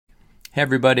Hey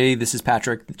everybody, this is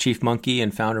Patrick, the Chief Monkey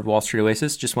and founder of Wall Street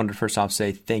Oasis. Just wanted to first off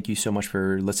say thank you so much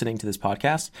for listening to this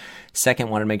podcast. Second,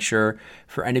 want to make sure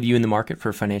for any of you in the market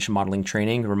for financial modeling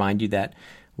training, remind you that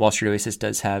Wall Street Oasis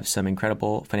does have some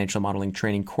incredible financial modeling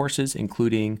training courses,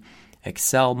 including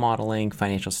Excel modeling,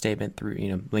 financial statement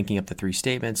through, linking up the three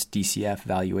statements, DCF,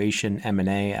 valuation,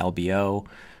 M&A, LBO,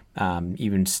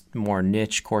 even more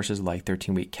niche courses like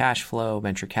 13-week cash flow,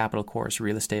 venture capital course,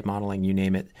 real estate modeling, you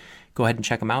name it. Go ahead and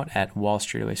check them out at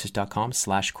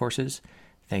wallstreetoasis.com/courses.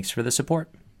 Thanks for the support.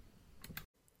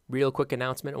 Real quick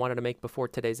announcement I wanted to make before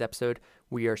today's episode.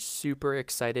 We are super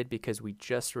excited because we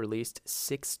just released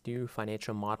 6 new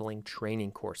financial modeling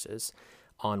training courses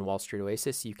on Wall Street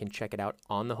Oasis. You can check it out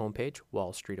on the homepage,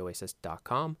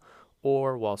 wallstreetoasis.com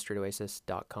or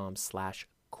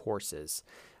wallstreetoasis.com/courses.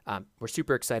 We're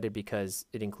super excited because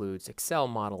it includes Excel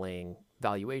modeling,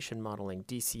 valuation modeling,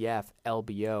 DCF,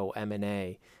 LBO,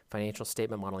 M&A, financial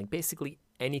statement modeling, basically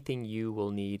anything you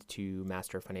will need to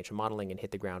master financial modeling and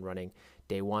hit the ground running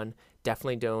day one.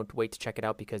 Definitely don't wait to check it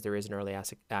out because there is an early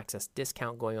access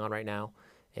discount going on right now.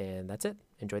 And that's it.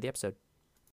 Enjoy the episode.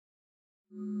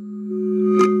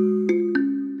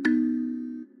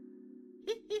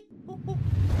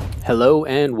 Hello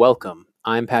and welcome.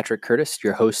 I'm Patrick Curtis,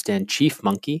 your host and Chief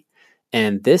Monkey,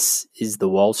 and this is the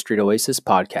Wall Street Oasis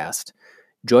podcast.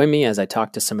 Join me as I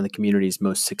talk to some of the community's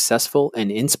most successful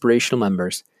and inspirational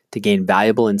members to gain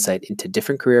valuable insight into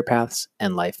different career paths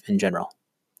and life in general.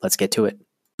 Let's get to it.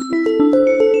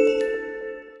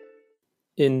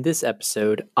 In this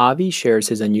episode, Avi shares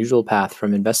his unusual path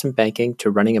from investment banking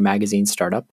to running a magazine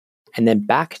startup, and then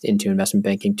back into investment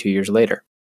banking 2 years later.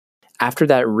 After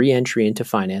that re-entry into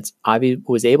finance, Avi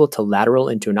was able to lateral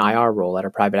into an IR role at a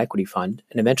private equity fund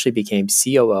and eventually became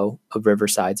COO of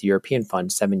Riverside's European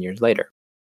fund 7 years later.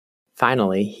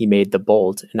 Finally, he made the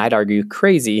bold, and I'd argue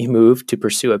crazy, move to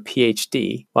pursue a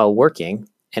PhD while working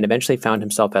and eventually found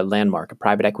himself at Landmark, a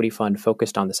private equity fund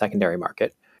focused on the secondary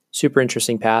market. Super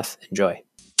interesting path. Enjoy.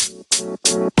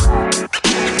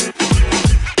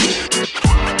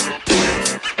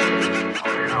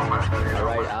 All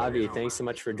right, Avi, thanks so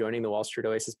much for joining the Wall Street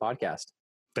Oasis podcast.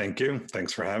 Thank you.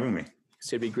 Thanks for having me.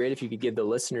 So it'd be great if you could give the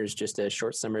listeners just a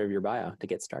short summary of your bio to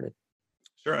get started.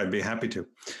 Sure, I'd be happy to.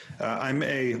 I'm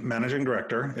a managing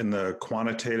director in the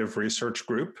quantitative research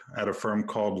group at a firm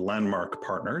called Landmark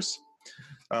Partners.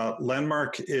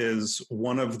 Landmark is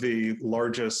one of the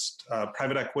largest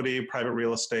private equity, private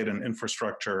real estate, and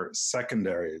infrastructure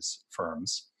secondaries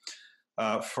firms.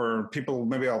 For people,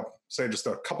 maybe I'll say just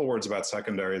a couple words about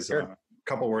secondaries, Sure. a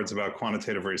couple words about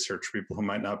quantitative research, people who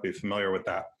might not be familiar with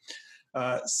that.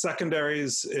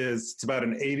 Secondaries it's about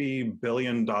an $80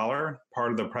 billion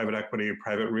part of the private equity,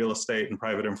 private real estate, and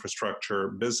private infrastructure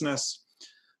business.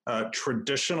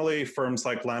 Traditionally, firms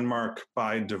like Landmark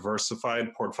buy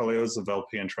diversified portfolios of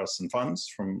LP interests and funds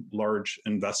from large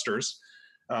investors.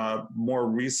 More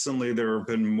recently, there have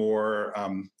been more,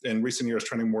 in recent years,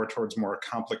 trending more towards more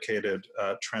complicated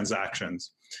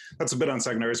transactions. That's a bit on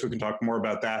secondaries. We can talk more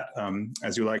about that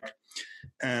as you like.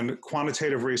 And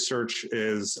quantitative research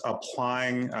is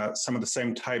applying some of the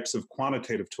same types of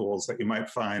quantitative tools that you might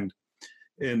find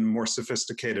in more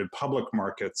sophisticated public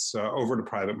markets over to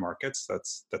private markets.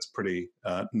 That's pretty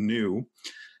new.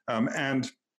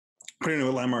 And pretty new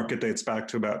at Landmark, it dates back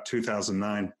to about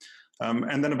 2009.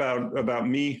 And then about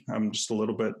me, just a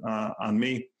little bit on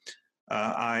me.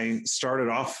 I started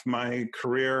off my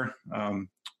career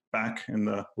back in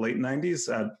the late 90s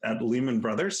at Lehman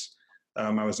Brothers.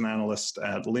 I was an analyst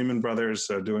at Lehman Brothers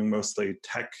doing mostly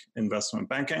tech investment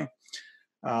banking.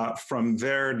 From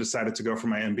there, decided to go for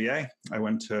my MBA. I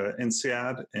went to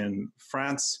INSEAD in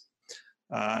France.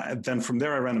 Then from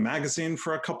there, I ran a magazine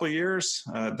for a couple of years,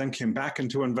 then came back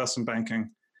into investment banking,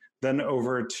 then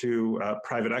over to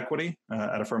private equity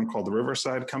at a firm called the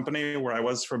Riverside Company, where I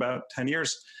was for about 10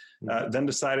 years. Then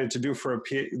decided to do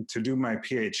my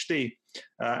PhD,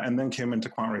 and then came into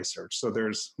quant research. So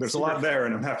there's a lot there,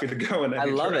 and I'm happy to go in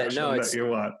any direction that you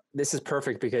want. This is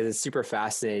perfect because it's super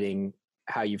fascinating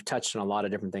how you've touched on a lot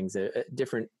of different things,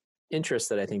 different interests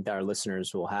that I think that our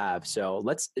listeners will have. So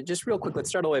let's just real quick, let's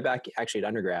start all the way back actually at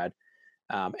undergrad.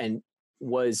 And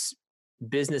was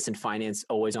business and finance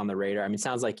always on the radar? I mean, it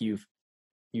sounds like you've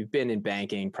been in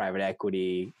banking, private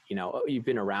equity, you've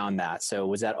been around that. So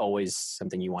was that always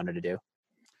something you wanted to do?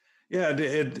 Yeah,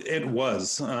 it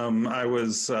was. I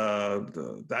was, I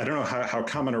don't know how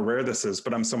common or rare this is,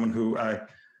 but I'm someone who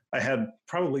I had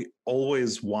probably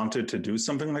always wanted to do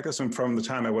something like this. And from the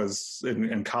time I was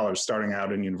in college, starting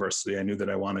out in university, I knew that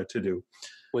I wanted to do.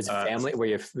 Was family?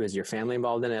 Was your family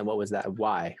involved in it? What was that?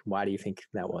 Why? Why do you think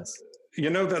that was?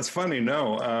 That's funny.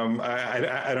 No,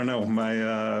 I don't know.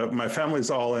 My family's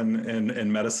all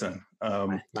in medicine.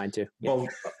 Mine too. Yeah. Well,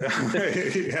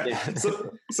 yeah. Yeah.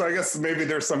 So I guess maybe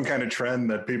there's some kind of trend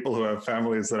that people who have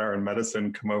families that are in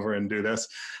medicine come over and do this.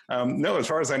 No, as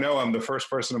far as I know, I'm the first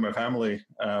person in my family,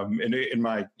 in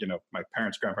my my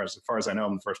parents, grandparents. As far as I know,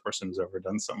 I'm the first person who's ever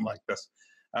done something like this.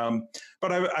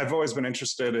 But I've always been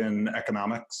interested in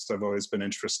economics. I've always been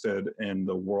interested in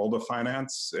the world of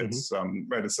finance. It's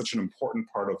right. It's such an important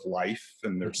part of life,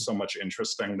 and there's so much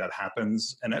interesting that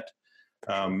happens in it.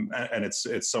 And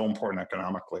it's so important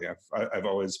economically. I've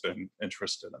always been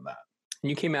interested in that.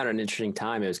 You came out at an interesting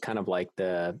time. It was kind of like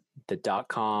the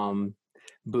 .com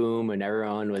boom, and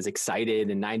everyone was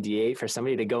excited in '98 for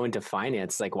somebody to go into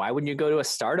finance. Like, why wouldn't you go to a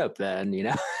startup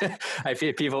then? I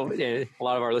feel people, a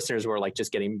lot of our listeners were like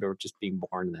just being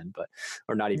born then,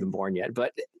 or not even born yet.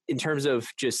 But in terms of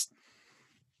just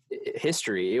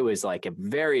history, it was like a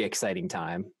very exciting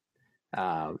time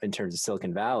in terms of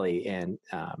Silicon Valley, and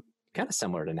kind of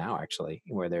similar to now, actually,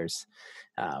 where there's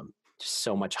just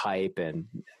so much hype and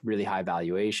really high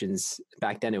valuations.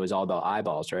 Back then, it was all about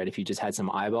eyeballs, right? If you just had some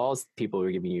eyeballs, people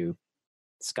were giving you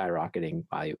skyrocketing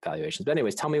valuations. But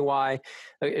anyways, tell me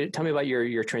about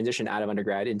your transition out of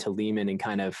undergrad into Lehman, and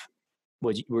kind of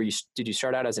did you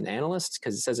start out as an analyst?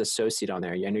 Because it says associate on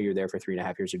there. I know you were there for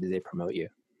 3.5 years, or did they promote you?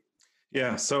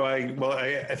 Yeah, so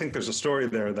I think there's a story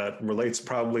there that relates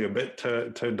probably a bit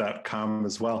to .com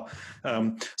as well.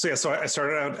 So I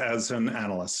started out as an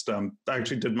analyst. I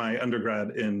actually did my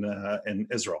undergrad in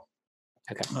Israel.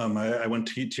 Okay. I went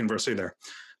to university there.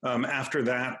 After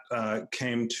that,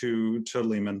 came to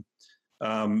Lehman.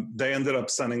 They ended up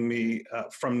sending me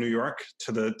from New York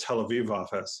to the Tel Aviv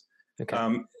office.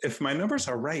 Okay. If my numbers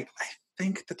are right, I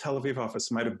think the Tel Aviv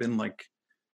office might have been like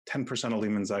 10% of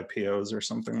Lehman's IPOs or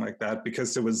something like that,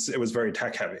 because it was very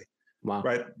tech heavy. Wow.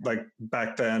 Right. Like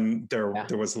back then there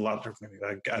was a lot of,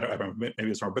 I don't know,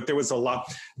 maybe it's wrong, but there was a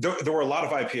lot, there were a lot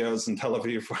of IPOs in Tel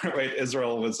Aviv, right?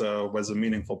 Israel was a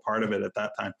meaningful part of it at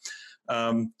that time.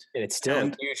 And it's still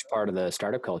a huge part of the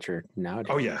startup culture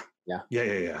nowadays. Oh yeah.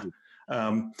 Yeah.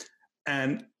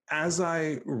 And as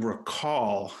I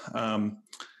recall,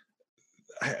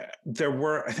 there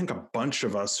were, I think, a bunch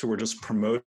of us who were just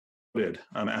promoted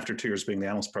after 2 years being the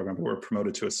analyst program, we were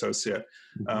promoted to associate.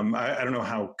 I don't know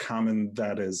how common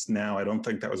that is now. I don't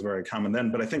think that was very common then,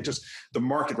 but I think just the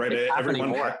market, right?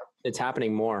 It's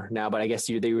happening more now, but I guess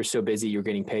they were so busy, you're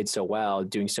getting paid so well,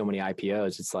 doing so many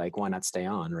IPOs. It's like, why not stay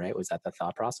on, right? Was that the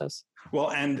thought process?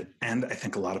 Well, and I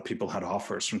think a lot of people had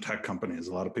offers from tech companies.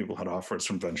 A lot of people had offers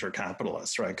from venture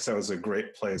capitalists, right? Because that was a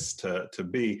great place to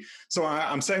be. So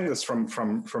I'm saying this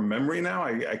from memory now.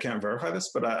 I can't verify this,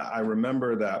 but I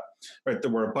remember that, right, there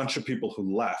were a bunch of people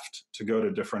who left to go to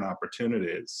different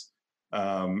opportunities.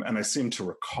 And I seem to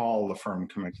recall the firm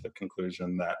coming to the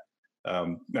conclusion that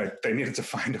they needed to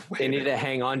find a way. They needed to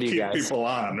hang on to you guys. Keep people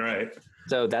on, right?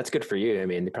 So that's good for you. I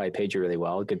mean, they probably paid you really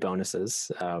well, good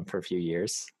bonuses for a few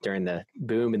years during the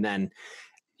boom. And then,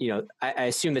 I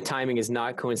assume the timing is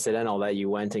not coincidental that you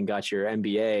went and got your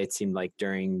MBA. It seemed like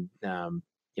during,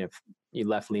 you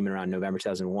left Lehman around November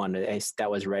 2001. That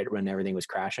was right when everything was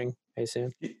crashing, I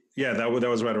assume? Yeah, that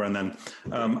was right around then.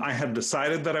 I had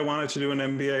decided that I wanted to do an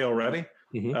MBA already.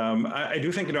 Mm-hmm. I do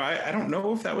think, I don't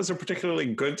know if that was a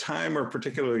particularly good time or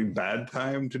particularly bad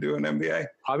time to do an MBA.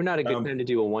 Probably not a good time to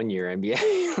do a 1-year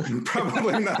MBA.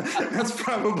 Probably not. That's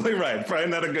probably right. Probably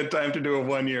not a good time to do a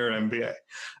 1-year MBA.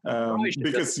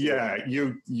 Because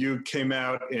you came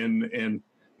out in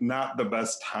not the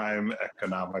best time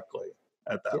economically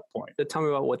at that point. So tell me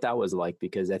about what that was like,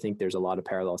 because I think there's a lot of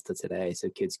parallels to today. So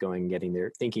kids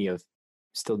thinking of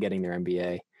still getting their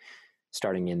MBA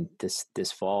starting in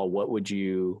this fall. What would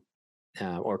you,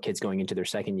 or kids going into their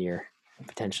second year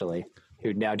potentially,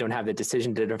 who now don't have the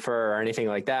decision to defer or anything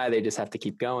like that, they just have to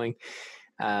keep going.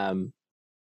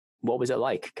 What was it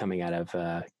like coming out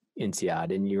of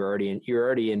INSEAD? And you're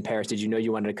already in Paris. Did you know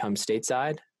you wanted to come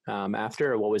stateside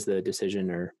after, or what was the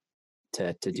decision or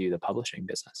to do the publishing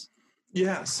business?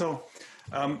 Yeah. So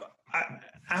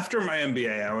after my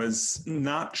MBA, I was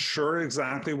not sure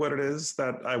exactly what it is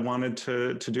that I wanted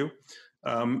to do.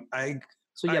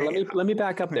 Let me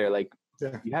back up there. Like,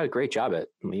 you had a great job at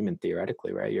Lehman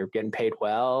theoretically, right? You're getting paid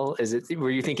well. Were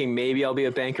you thinking maybe I'll be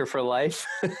a banker for life?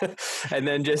 And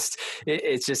then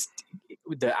it's just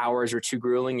the hours were too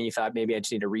grueling, and you thought maybe I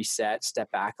just need to reset,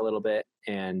 step back a little bit,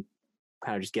 and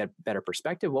kind of just get better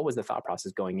perspective. What was the thought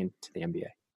process going into the MBA?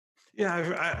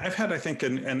 Yeah, I've had, I think,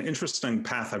 an interesting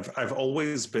path. I've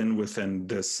always been within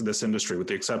this industry, with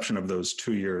the exception of those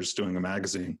 2 years doing a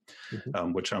magazine,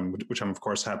 Mm-hmm. which I'm of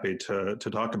course happy to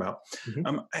talk about.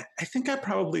 Mm-hmm. I think I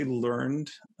probably learned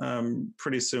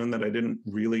pretty soon that I didn't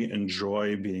really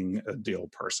enjoy being a deal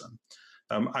person.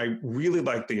 I really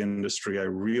liked the industry. I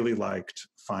really liked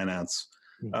finance,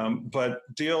 but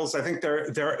deals, I think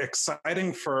they're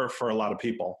exciting for a lot of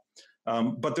people.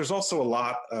 But there's also a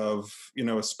lot of,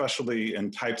 especially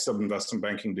in types of investment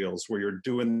banking deals where you're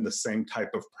doing the same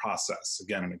type of process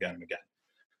again and again and again.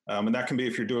 And that can be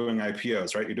if you're doing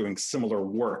IPOs, right? You're doing similar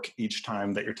work each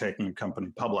time that you're taking a company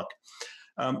public.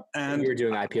 And you were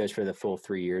doing IPOs for the full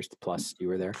 3 years plus you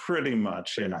were there? Pretty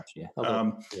much, yeah.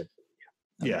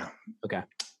 Yeah. Okay.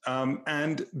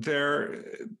 And there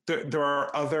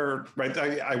are other, right?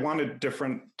 I wanted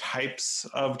different types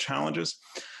of challenges.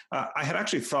 I had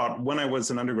actually thought, when I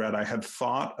was an undergrad, I had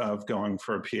thought of going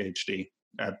for a PhD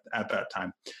at that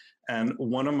time. And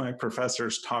one of my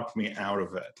professors talked me out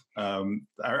of it.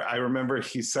 I remember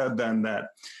he said then that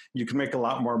you can make a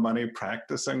lot more money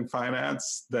practicing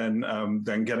finance than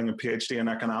getting a PhD in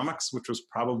economics, which was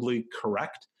probably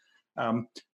correct. It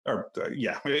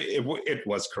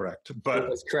was correct. But it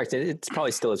was correct. It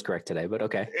probably still is correct today, but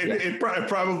okay. It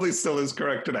probably still is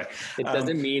correct today. It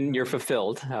doesn't mean you're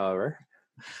fulfilled, however.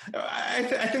 I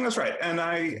think that's right. And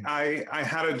I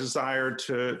had a desire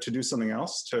to do something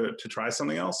else, to try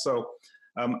something else. So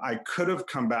I could have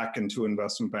come back into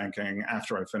investment banking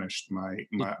after I finished my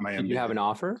MBA. Did you have an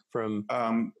offer from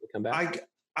come back?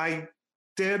 I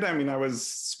did. I mean, I was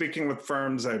speaking with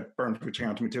firms. I had firms reaching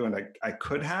out to me too, and I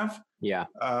could have. Yeah.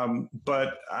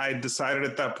 But I decided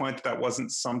at that point that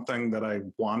wasn't something that I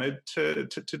wanted to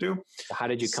do. How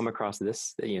did you come across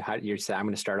this? How you say, I'm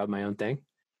going to start up my own thing?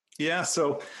 Yeah,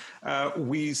 so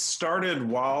we started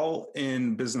while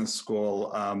in business school.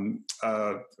 A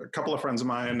couple of friends of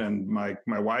mine and my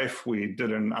wife, we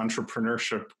did an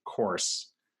entrepreneurship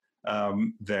course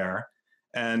there.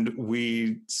 And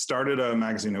we started a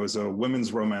magazine. It was a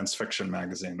women's romance fiction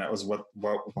magazine. That was what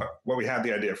we had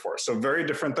the idea for. So very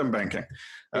different than banking.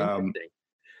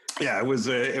 Yeah, it was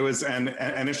an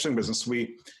interesting business.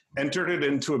 We entered it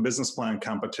into a business plan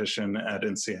competition at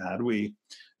INSEAD. We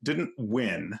didn't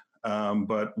win,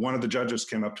 but one of the judges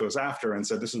came up to us after and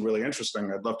said, "This is really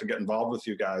interesting. I'd love to get involved with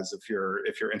you guys if you're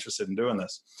interested in doing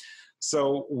this."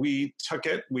 So we took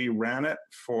it, we ran it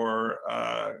for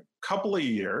a couple of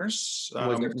years.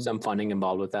 Was there some funding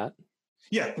involved with that?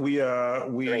 Yeah, we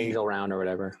angel round or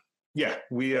whatever. Yeah,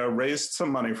 we raised some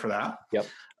money for that. Yep.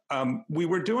 We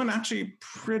were doing actually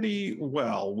pretty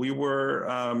well. We were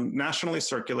nationally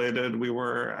circulated. I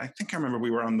remember we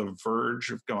were on the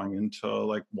verge of going into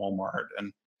like Walmart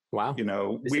and wow.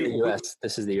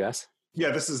 This is the US.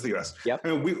 Yeah, this is the US. Yep. I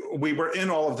mean, we were in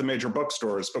all of the major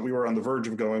bookstores, but we were on the verge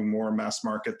of going more mass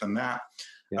market than that.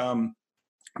 Yep.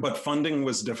 But funding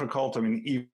was difficult. I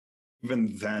mean,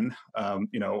 even then,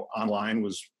 online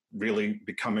was really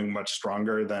becoming much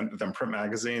stronger than print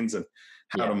magazines, and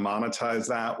how to monetize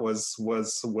that was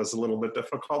a little bit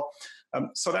difficult.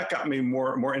 So that got me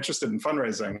more interested in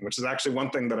fundraising, which is actually one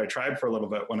thing that I tried for a little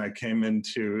bit when I came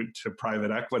into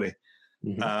private equity.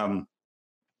 Mm-hmm.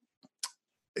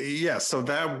 So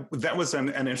that was an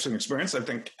interesting experience. I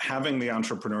think having the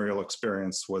entrepreneurial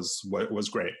experience was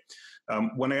great.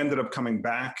 When I ended up coming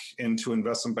back into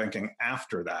investment banking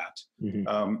after that,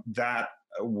 mm-hmm. That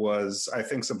was, I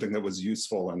think, something that was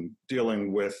useful in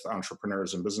dealing with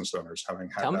entrepreneurs and business owners, having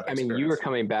had that experience. I mean, you were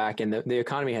coming back and the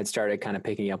economy had started kind of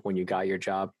picking up when you got your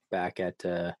job back at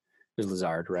it was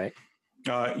Lazard, right?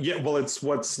 Well, it's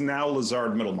what's now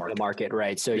Lazard Middle Market. Middle Market,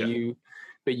 right. So you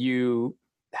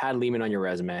had Lehman on your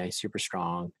resume, super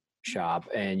strong shop,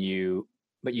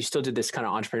 but you still did this kind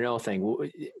of entrepreneurial thing.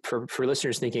 For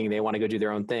listeners thinking they want to go do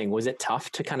their own thing, was it tough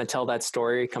to kind of tell that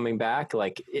story coming back,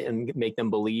 and make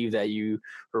them believe that you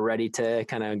were ready to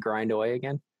kind of grind away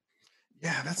again?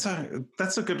 Yeah, that's a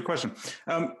good question.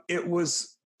 It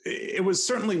was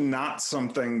certainly not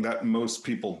something that most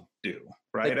people do,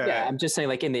 right? I'm just saying,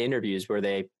 like in the interviews, were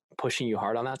they pushing you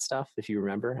hard on that stuff? If you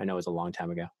remember, I know it was a long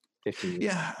time ago. 15 years.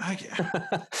 Yeah, I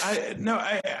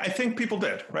think people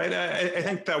did, right? I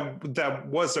think that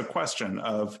was a question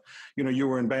of, you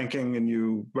were in banking and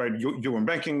you were in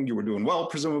banking, you were doing well,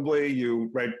 presumably,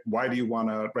 why do you want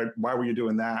to, why were you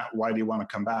doing that? Why do you want to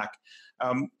come back?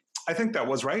 I think that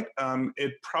was right.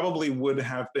 It probably would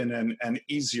have been an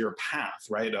easier path,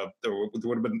 right? There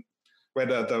would have been,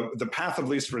 the path of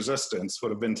least resistance would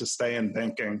have been to stay in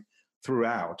banking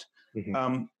throughout.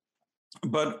 Mm-hmm.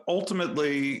 But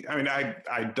ultimately, I mean,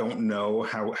 I don't know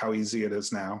how easy it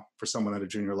is now for someone at a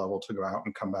junior level to go out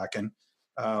and come back in.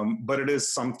 But it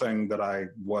is something that I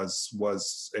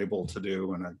was able to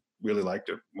do, and I really liked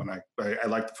it when I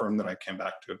liked the firm that I came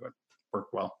back to. It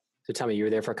worked well. So tell me, you were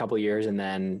there for a couple of years, and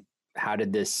then how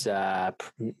did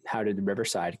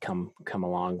Riverside come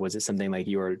along? Was it something like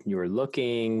you were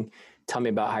looking? Tell me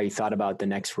about how you thought about the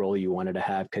next role you wanted to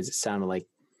have, because it sounded like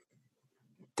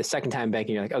the second time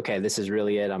banking, you're like, okay, this is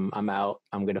really it. I'm out.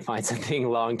 I'm going to find something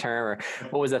long term. Or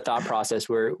what was the thought process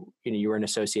where you were an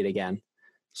associate again?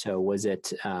 So was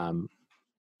it?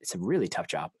 It's a really tough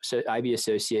job. So IB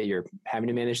associate, you're having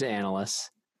to manage the analysts.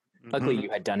 Luckily, you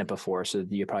had done it before, so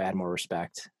you probably had more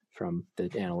respect from the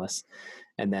analysts.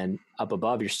 And then up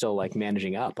above, you're still like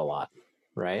managing up a lot,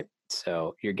 right?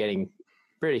 So you're getting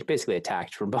basically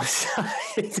attacked from both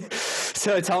sides.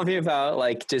 So tell me about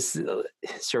like just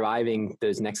surviving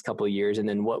those next couple of years. And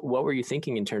then what were you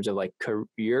thinking in terms of like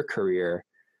your career?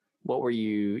 What were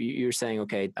you were saying,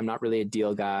 okay, I'm not really a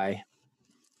deal guy.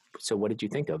 So what did you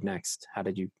think of next?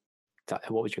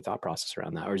 What was your thought process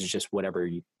around that? Or is it just whatever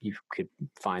you could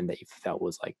find that you felt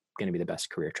was like going to be the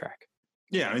best career track?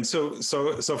 Yeah, I mean, so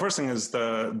first thing is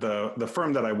the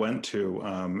firm that I went to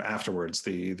afterwards,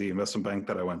 the investment bank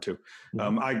that I went to,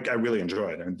 I really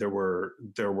enjoyed, and there were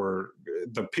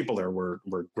the people there were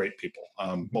great people,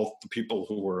 both the people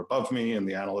who were above me and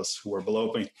the analysts who were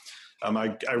below me.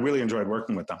 I really enjoyed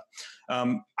working with them.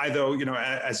 Though,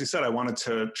 as you said, I wanted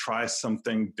to try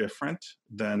something different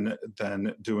than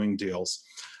doing deals.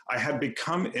 I had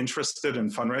become interested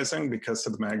in fundraising because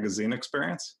of the magazine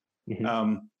experience.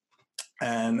 Mm-hmm.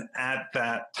 And at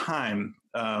that time,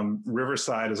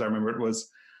 Riverside, as I remember it, was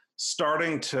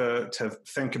starting to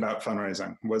think about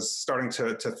fundraising, was starting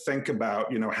to think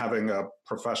about, having a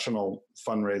professional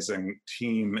fundraising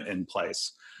team in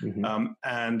place. Mm-hmm.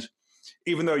 And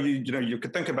even though you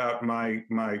could think about my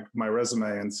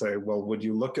resume and say, well, would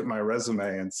you look at my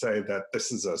resume and say that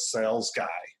this is a sales guy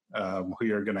who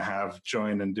you're going to have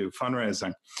join and do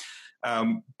fundraising?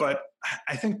 But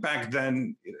I think back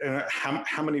then,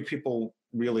 how many people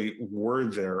really were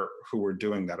there who were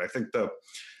doing that? I think the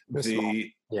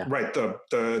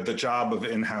job of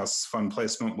in-house fund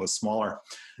placement was smaller.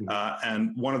 Mm-hmm.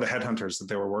 And one of the headhunters that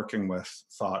they were working with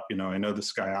thought, I know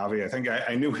this guy, Avi. I think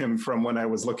I knew him from when I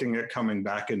was looking at coming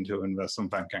back into investment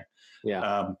banking.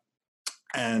 Yeah.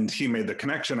 And he made the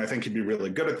connection. I think he'd be really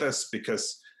good at this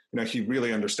because he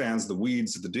really understands the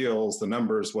weeds of the deals, the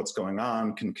numbers, what's going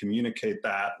on, can communicate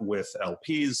that with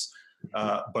LPs,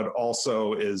 but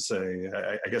also is a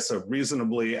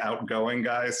reasonably outgoing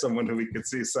guy, someone who we could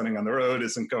see sitting on the road,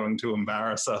 isn't going to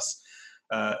embarrass us.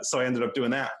 So I ended up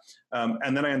doing that.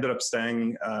 And then I ended up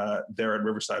staying there at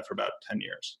Riverside for about 10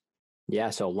 years.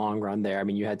 Yeah, so long run there. I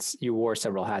mean, you wore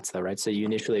several hats though, right? So you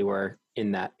initially were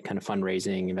in that kind of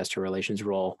fundraising, investor relations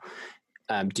role.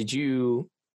 Can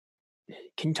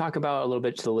you talk about a little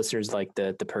bit to the listeners, like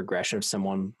the progression of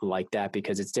someone like that,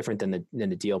 because it's different than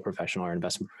the deal professional or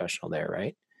investment professional there,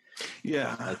 right?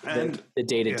 Yeah, like the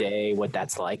day to day, what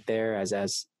that's like there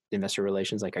as investor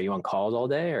relations. Like, are you on calls all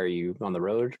day? Or are you on the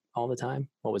road all the time?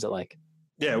 What was it like?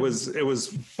 Yeah, it was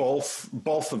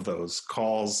both of those,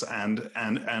 calls and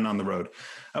on the road,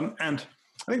 and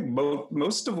I think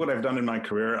most of what I've done in my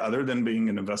career, other than being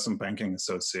an investment banking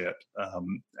associate,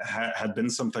 had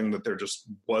been something that there just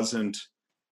wasn't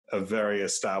a very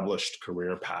established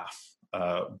career path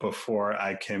before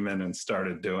I came in and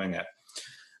started doing it.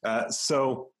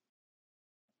 So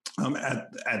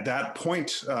at that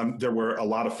point, there were a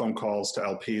lot of phone calls to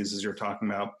LPs, as you're talking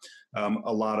about,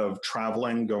 a lot of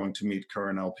traveling, going to meet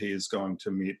current LPs, going to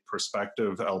meet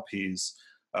prospective LPs,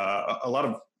 a lot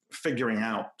of figuring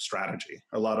out strategy,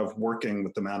 a lot of working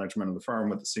with the management of the firm,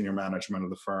 with the senior management of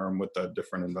the firm, with the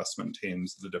different investment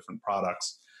teams, the different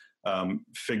products,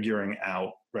 figuring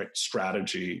out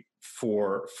strategy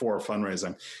for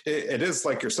fundraising. It is,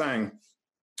 like you're saying,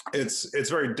 it's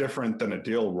very different than a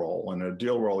deal role. In a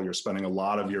deal role, you're spending a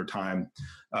lot of your time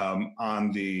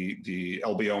on the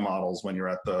LBO models when you're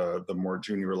at the more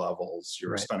junior levels.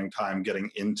 You're spending time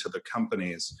getting into the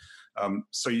companies.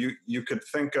 So you could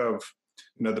think of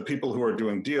the people who are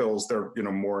doing deals, they're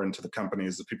more into the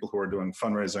companies. The people who are doing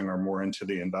fundraising are more into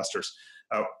the investors.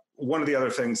 One of the other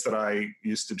things that I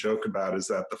used to joke about is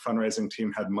that the fundraising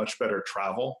team had much better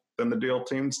travel than the deal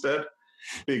teams did,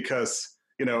 because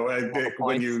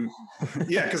when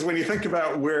you think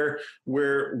about where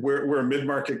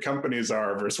mid-market companies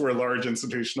are versus where large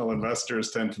institutional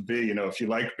investors tend to be, if you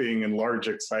like being in large,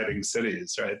 exciting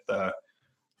cities, right, the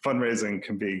fundraising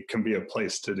can be a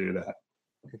place to do that.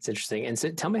 It's interesting. And so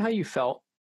tell me how you felt.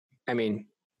 I mean,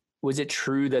 was it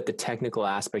true that the technical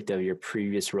aspect of your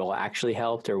previous role actually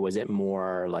helped, or was it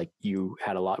more like you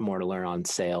had a lot more to learn on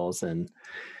sales and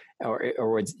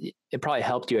or it probably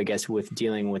helped you, I guess, with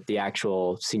dealing with the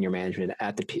actual senior management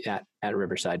at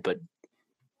Riverside. But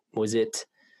was it?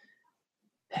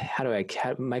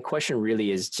 My question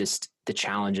really is just the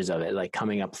challenges of it, like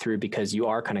coming up through, because you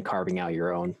are kind of carving out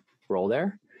your own role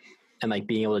there, and like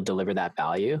being able to deliver that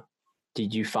value.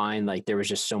 Did you find like there was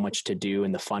just so much to do,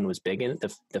 and the fund was big, and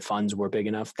the funds were big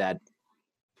enough that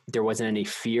there wasn't any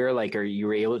fear, like, or you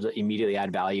were able to immediately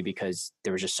add value because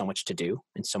there was just so much to do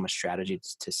and so much strategy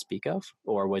to speak of?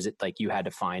 Or was it like you had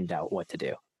to find out what to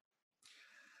do?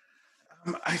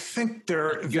 I think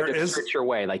there is your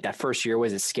way. Like that first year,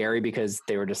 was it scary because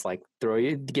they were just like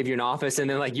give you an office and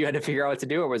then like you had to figure out what to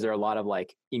do? Or was there a lot of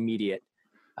like immediate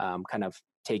kind of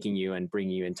taking you and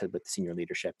bringing you into with senior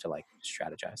leadership to like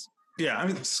strategize? Yeah, I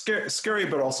mean, scary,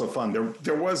 but also fun.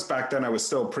 There was, back then I was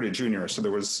still pretty junior. So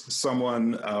there was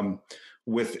someone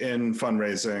within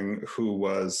fundraising who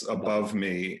was above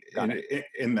me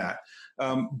in that.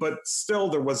 But still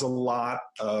there was a lot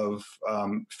of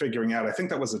figuring out. I think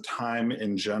that was a time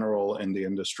in general in the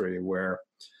industry where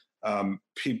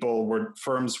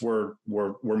firms were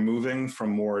moving from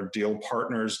more deal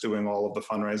partners doing all of the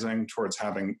fundraising towards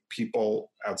having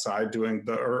people outside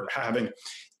or having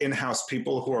in-house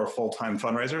people who are full-time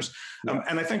fundraisers. Yeah.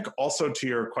 And I think also to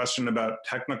your question about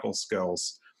technical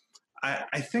skills,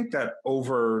 I think that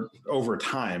over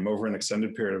time, over an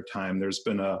extended period of time, there's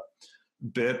been a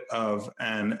bit of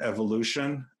an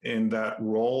evolution in that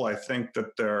role. I think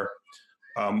that there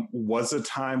was a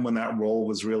time when that role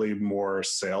was really more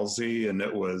salesy, and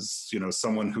it was,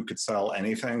 someone who could sell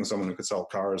anything, someone who could sell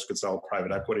cars, could sell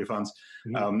private equity funds.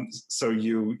 Mm-hmm. So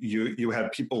you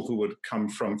had people who would come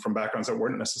from backgrounds that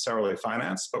weren't necessarily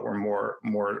finance, but were more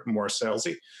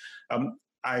salesy.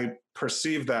 I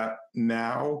perceive that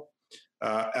now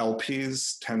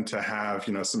LPs tend to have,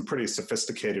 some pretty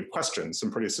sophisticated questions,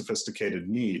 some pretty sophisticated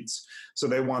needs. So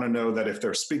they want to know that if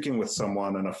they're speaking with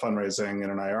someone in a fundraising in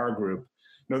an IR group,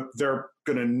 they're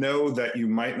going to know that you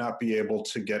might not be able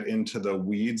to get into the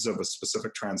weeds of a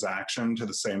specific transaction to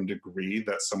the same degree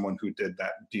that someone who did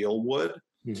that deal would.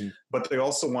 Mm-hmm. But they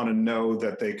also want to know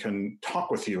that they can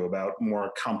talk with you about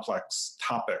more complex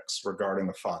topics regarding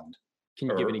the fund. Can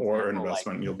you give an example, or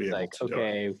investment, like, you'll be able to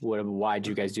okay, why'd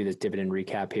you guys do this dividend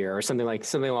recap here, or something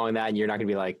along that, and you're not going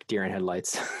to be like deer in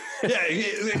headlights. Yeah,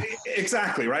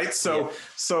 exactly, right. So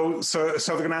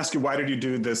they're going to ask you, why did you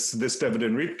do this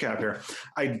dividend recap here?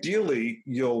 Ideally,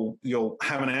 you'll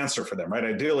have an answer for them, right?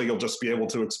 Ideally, you'll just be able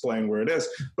to explain where it is.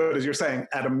 But as you're saying,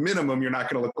 at a minimum, you're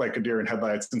not going to look like a deer in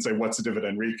headlights and say, "What's a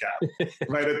dividend recap?"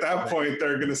 Right? At that point,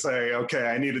 they're going to say, "Okay,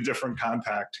 I need a different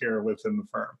contact here within the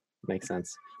firm." Makes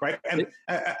sense. Right. And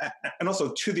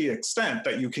also to the extent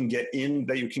that you can get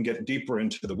deeper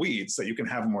into the weeds, that you can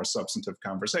have a more substantive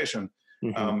conversation,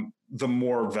 mm-hmm. The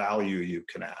more value you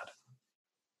can add.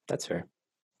 That's fair.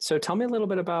 So tell me a little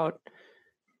bit about,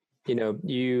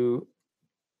 you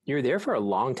were there for a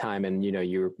long time, and,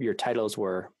 your titles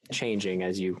were changing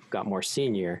as you got more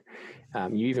senior.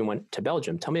 You even went to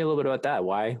Belgium. Tell me a little bit about that.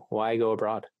 Why go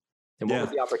abroad? And what was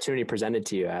the opportunity presented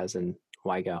to you as, and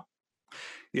why go?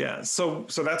 Yeah, so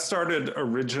that started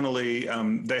originally.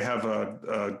 They have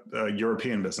a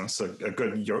European business, a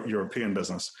good European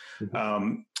business,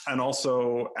 mm-hmm. And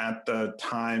also at the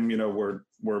time, we're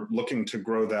looking to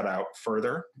grow that out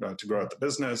further, to grow out the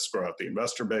business, grow out the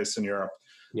investor base in Europe.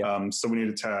 Yep. So we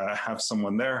needed to have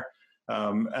someone there,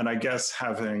 and I guess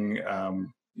having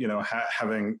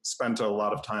having spent a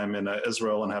lot of time in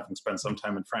Israel and having spent some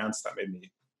time in France, that made me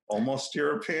almost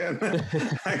European,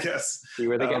 I guess. You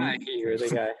were the guy.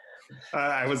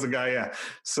 I was the guy, yeah.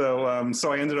 So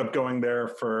I ended up going there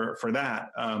for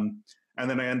that. And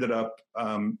then I ended up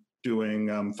doing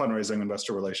fundraising,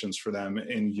 investor relations for them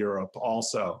in Europe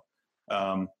also.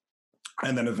 And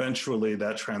then eventually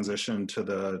that transitioned to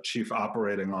the chief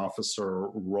operating officer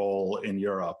role in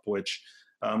Europe, which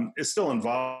is still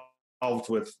involved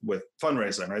with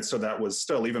fundraising, right? So that was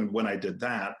still, even when I did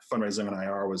that, fundraising and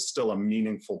IR was still a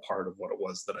meaningful part of what it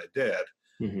was that I did.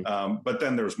 Mm-hmm. But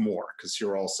then there's more, because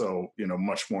you're also,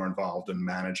 much more involved in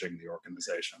managing the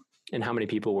organization. And how many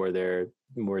people were there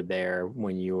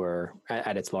when you were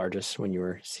at its largest, when you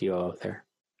were COO there?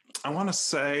 I want to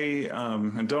say,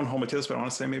 and don't hold me to this, but I want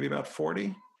to say maybe about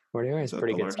 40. 40 is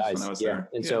pretty good size. Yeah.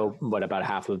 And so what, about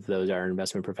half of those are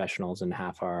investment professionals and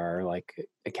half are like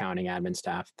accounting, admin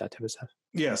staff, that type of stuff?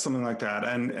 Yeah, something like that.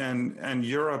 And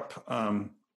Europe,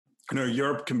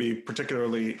 Europe can be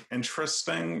particularly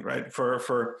interesting, right?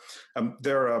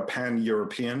 They're a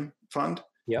pan-European fund.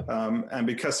 Yep. And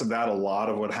because of that, a lot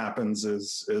of what happens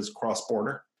is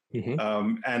cross-border.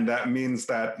 Mm-hmm. And that means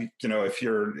that, if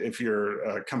you're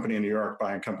a company in New York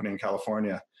buying a company in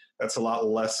California, That's a lot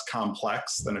less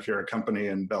complex than if you're a company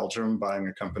in Belgium buying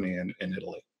a company in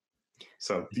Italy.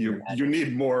 So you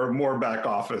need more back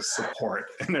office support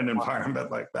in an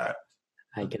environment like that.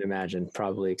 I can imagine,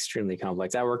 probably extremely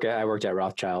complex. I worked at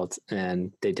Rothschild,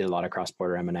 and they did a lot of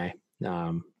cross-border M&A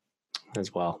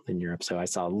as well in Europe. So I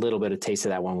saw a little bit of taste of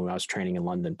that one when I was training in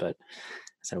London, but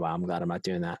I said, wow, I'm glad I'm not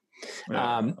doing that.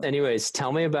 Yeah. Anyways,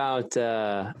 tell me about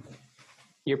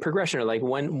your progression. Like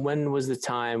when was the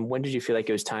time, when did you feel like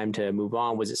it was time to move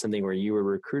on? Was it something where you were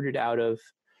recruited out of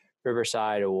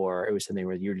Riverside, or it was something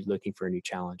where you were looking for a new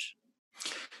challenge?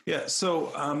 Yeah,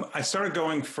 so I started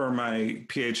going for my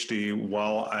PhD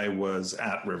while I was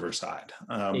at Riverside.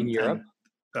 In Europe?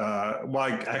 I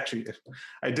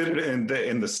did it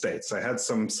in the States. I had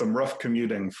some rough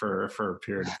commuting for a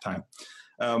period of time,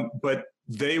 but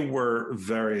they were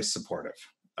very supportive.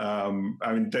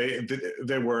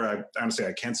 They were. Honestly,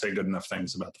 I can't say good enough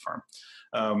things about the firm.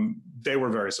 They were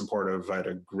very supportive. I had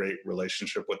a great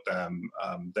relationship with them.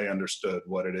 They understood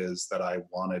what it is that I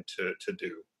wanted to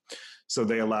do. So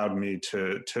they allowed me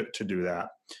to do that.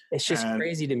 It's just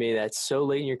crazy to me that so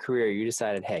late in your career, you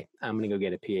decided, hey, I'm going to go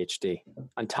get a PhD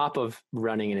on top of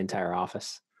running an entire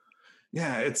office.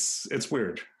 Yeah, it's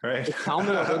weird, right? Tell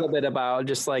me a little bit about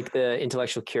just like the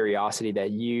intellectual curiosity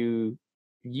that you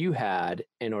had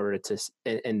in order to,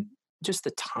 and just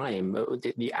the time,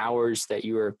 the hours that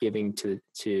you were giving to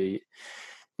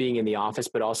being in the office,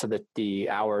 but also the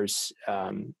hours,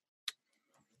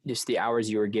 just the hours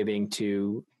you were giving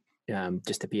to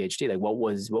just a PhD. Like what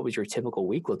was your typical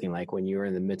week looking like when you were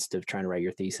in the midst of trying to write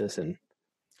your thesis? And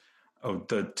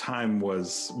the time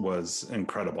was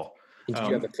incredible. Did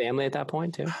you have a family at that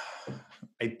point too?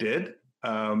 I did.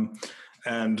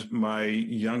 And my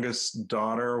youngest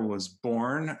daughter was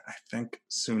born, I think,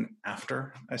 soon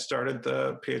after I started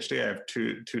the PhD. I have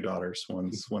two daughters.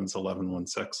 One's 11,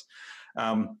 one's 6.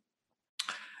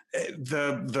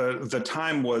 The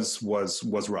time was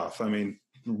rough. I mean,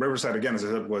 Riverside, again, as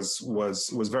I said,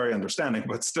 was very understanding,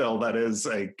 but still, that is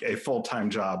a full-time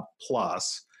job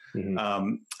plus.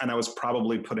 Mm-hmm. And I was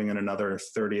probably putting in another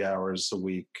 30 hours a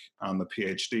week on the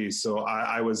PhD. So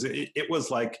it was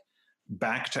like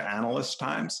back to analyst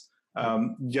times. As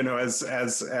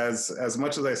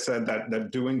much as I said that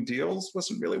doing deals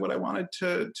wasn't really what I wanted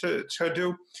to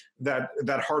do, that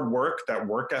hard work, that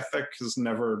work ethic has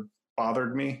never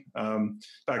bothered me. In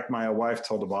fact, my wife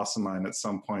told a boss of mine at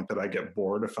some point that I get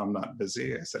bored if I'm not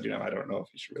busy. I said, I don't know if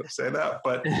you should really say that,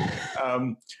 but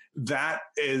that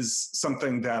is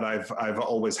something that I've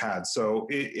always had. So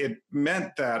it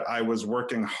meant that I was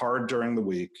working hard during the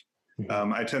week.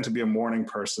 I tend to be a morning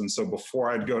person. So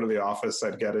before I'd go to the office,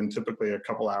 I'd get in typically a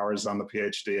couple hours on the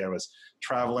PhD. I was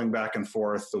traveling back and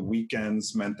forth. The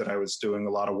weekends meant that I was doing a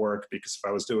lot of work, because if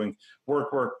I was doing work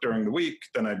during the week,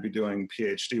 then I'd be doing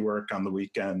PhD work on the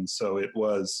weekend. So it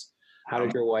was... How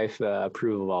did your wife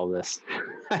approve of all this?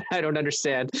 I don't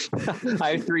understand.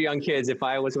 I have 3 young kids. If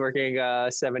I was working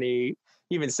 70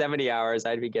 hours,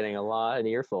 I'd be getting an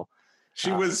earful.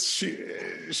 She was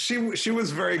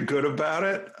very good about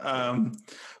it,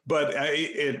 but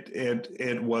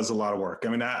it was a lot of work. I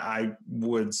mean, I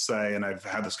would say, and I've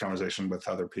had this conversation with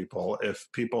other people, if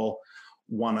people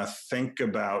want to think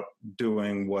about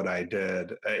doing what I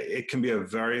did, it can be a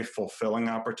very fulfilling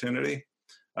opportunity.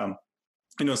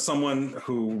 Someone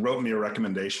who wrote me a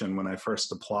recommendation when I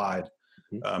first applied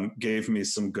gave me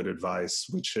some good advice,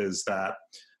 which is that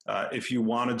if you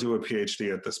want to do a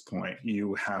PhD at this point,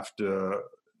 you have to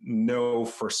know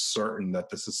for certain that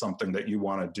this is something that you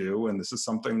want to do, and this is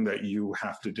something that you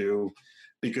have to do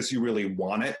because you really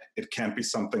want it. It can't be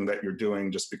something that you're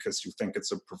doing just because you think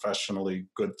it's a professionally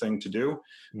good thing to do,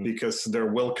 because there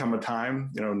will come a time,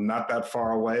 not that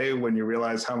far away, when you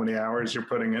realize how many hours you're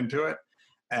putting into it,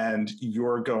 and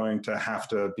you're going to have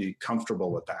to be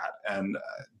comfortable with that. And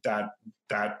that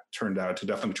turned out to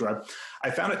definitely be true.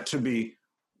 I found it to be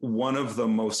one of the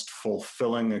most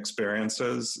fulfilling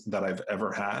experiences that I've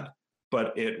ever had,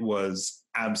 but it was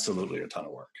absolutely a ton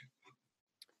of work.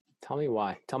 Tell me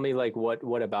why. Tell me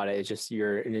what about it? It's just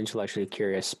you're an intellectually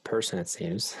curious person, it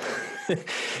seems,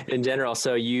 in general.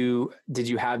 So did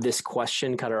you have this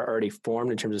question kind of already formed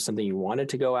in terms of something you wanted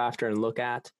to go after and look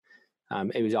at?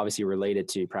 It was obviously related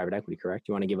to private equity, correct?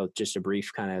 You want to give just a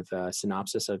brief kind of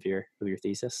synopsis of your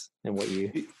thesis and what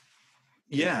you...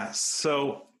 Yeah.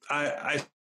 So I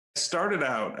started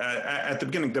out at the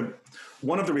beginning.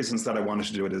 One of the reasons that I wanted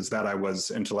to do it is that I was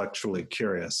intellectually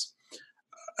curious.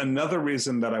 Another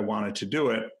reason that I wanted to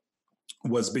do it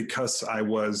was because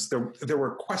there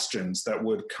were questions that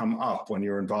would come up when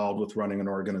you're involved with running an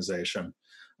organization.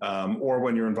 or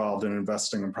when you're involved in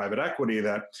investing in private equity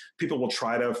that people will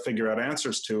try to figure out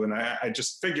answers to. And I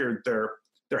just figured there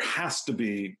has to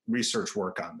be research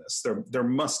work on this. There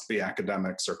must be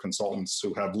academics or consultants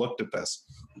who have looked at this.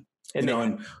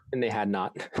 And they had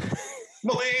not.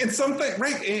 Well, in something,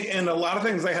 right? In a lot of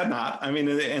things they had not. I mean,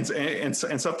 in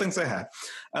some things they had.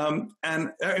 And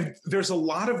there's a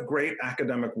lot of great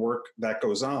academic work that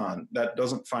goes on that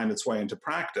doesn't find its way into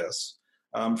practice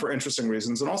for interesting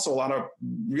reasons. And also a lot of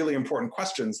really important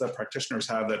questions that practitioners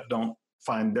have that don't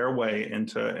find their way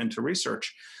into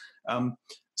research.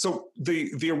 So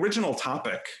the original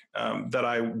topic that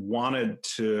I wanted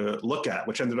to look at,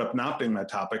 which ended up not being my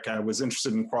topic, I was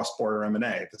interested in cross-border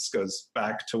M&A. This goes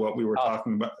back to what we were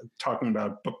talking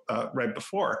about right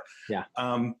before. Yeah.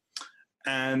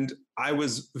 And I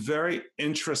was very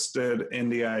interested in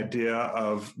the idea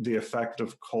of the effect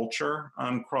of culture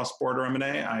on cross-border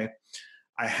M&A.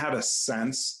 I had a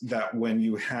sense that when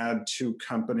you had two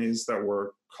companies that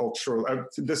were cultural,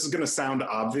 this is going to sound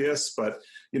obvious, but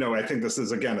I think this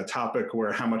is again a topic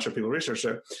where how much of people research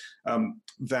it.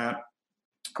 That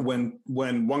when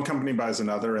one company buys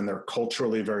another and they're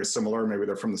culturally very similar, maybe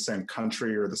they're from the same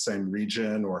country or the same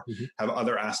region, or have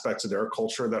other aspects of their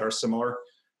culture that are similar,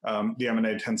 the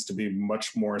M&A tends to be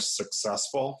much more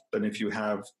successful than if you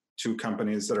have two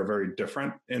companies that are very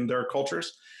different in their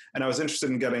cultures. And I was interested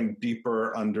in getting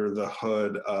deeper under the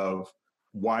hood of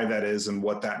why that is and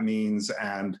what that means.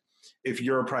 And if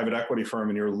you're a private equity firm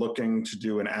and you're looking to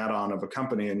do an add-on of a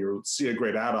company and you see a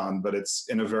great add-on, but it's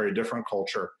in a very different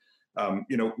culture,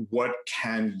 what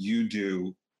can you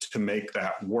do to make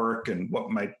that work, and what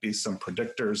might be some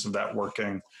predictors of that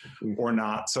working or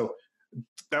not? So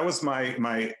that was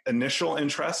my initial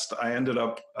interest. I ended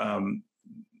up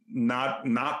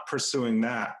not pursuing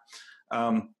that.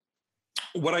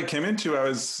 What I came into, I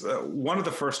was one of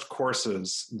the first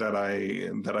courses that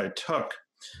I took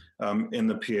in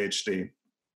the PhD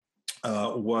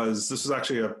was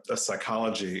actually a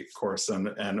psychology course and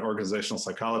an organizational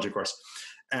psychology course.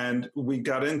 And we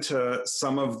got into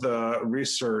some of the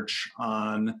research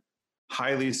on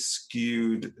highly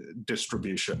skewed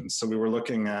distributions. So we were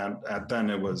looking at then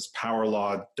it was power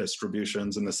law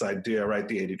distributions and this idea, right?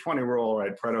 The 80-20 rule,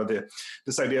 right? Pareto,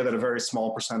 this idea that a very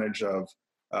small percentage of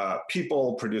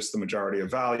people produce the majority of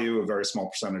value, a very small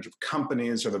percentage of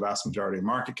companies are the vast majority of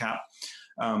market cap.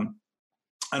 And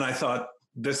I thought,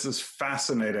 this is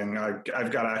fascinating.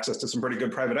 I've got access to some pretty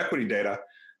good private equity data.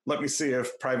 Let me see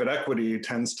if private equity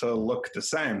tends to look the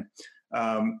same.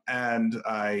 And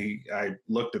I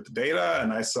looked at the data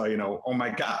and I saw, oh my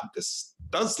God, this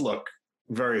does look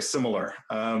very similar.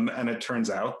 And it turns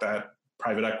out that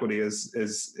private equity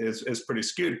is pretty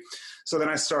skewed. So then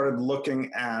I started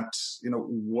looking at,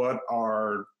 what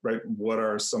are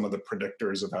some of the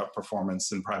predictors of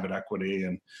outperformance in private equity,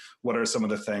 and what are some of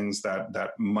the things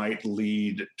that might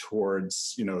lead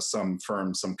towards, some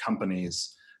firms, some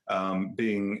companies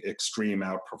being extreme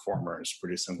outperformers,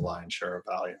 producing the lion's share of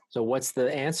value. So what's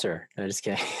the answer? No, just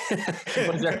kidding.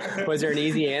 was there an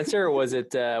easy answer, or was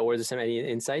there some any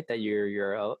insight that you're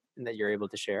able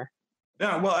to share?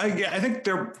 Yeah, well, I think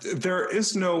there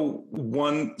is no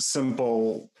one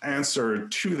simple answer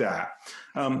to that.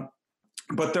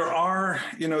 But there are,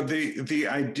 the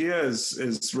idea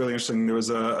is really interesting. There was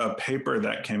a paper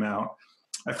that came out.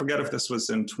 I forget if this was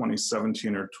in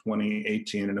 2017 or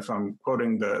 2018. And if I'm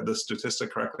quoting the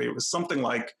statistic correctly, it was something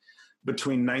like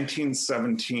between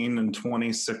 1917 and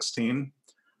 2016,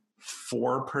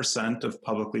 4% of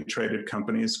publicly traded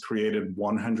companies created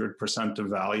 100% of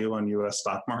value on US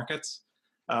stock markets.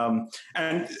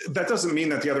 And that doesn't mean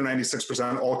that the other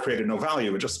 96% all created no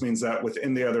value. It just means that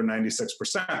within the other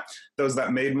 96%, those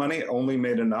that made money only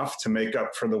made enough to make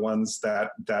up for the ones that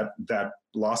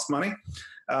lost money.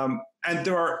 And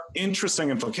there are interesting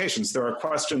implications. There are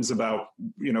questions about,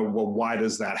 well, why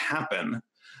does that happen?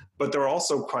 But there are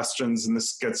also questions, and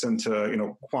this gets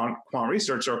into, quant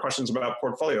research, there are questions about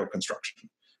portfolio construction.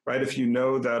 Right? If you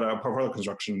know that portfolio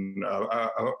construction,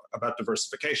 about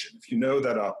diversification, if you know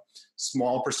that a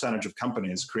small percentage of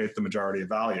companies create the majority of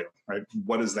value, right?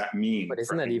 What does that mean? But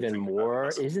isn't that even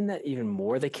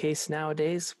more the case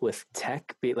nowadays with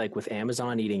tech, like with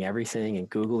Amazon eating everything and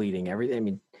Google eating everything? I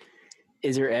mean,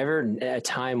 is there ever a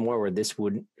time where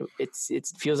it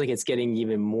feels like it's getting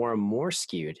even more and more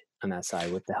skewed on that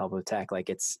side with the help of tech? Like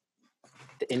it's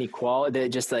the inequality,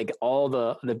 just like all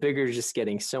the bigger is just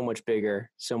getting so much bigger,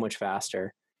 so much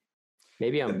faster.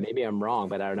 Maybe I'm wrong,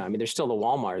 but I don't know. I mean, there's still the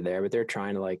Walmart there, but they're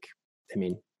trying to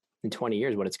in 20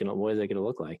 years, what is it going to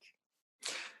look like?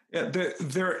 Yeah,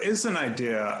 there is an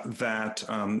idea that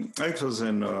I think it was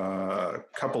in a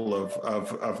couple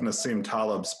of Nassim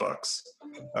Taleb's books,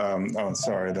 Oh,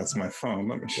 sorry, that's my phone.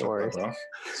 Let me shut that off.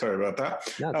 Sorry about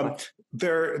that. No,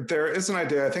 there is an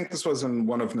idea. I think this was in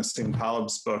one of Nassim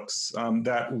Taleb's books,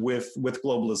 that with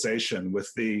globalization,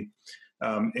 with the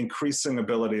increasing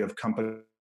ability of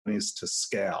companies to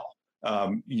scale,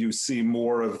 you see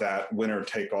more of that winner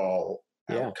take all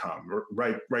outcome.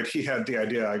 Right. He had the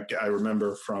idea. I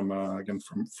remember from again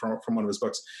from one of his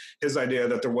books, his idea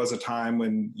that there was a time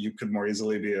when you could more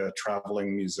easily be a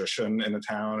traveling musician in a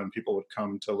town and people would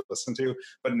come to listen to you.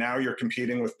 But now you're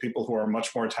competing with people who are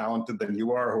much more talented than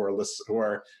you are,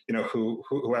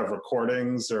 who have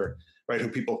recordings, or who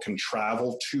people can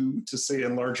travel to see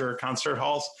in larger concert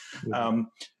halls. Mm-hmm.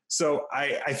 So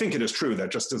I think it is true that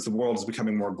just as the world is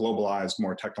becoming more globalized,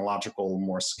 more technological,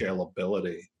 more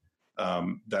scalability,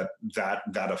 that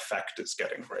effect is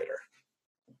getting greater.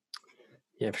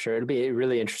 Yeah, for sure. It'll be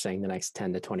really interesting the next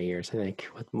 10 to 20 years, I think,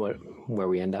 with where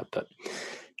we end up. But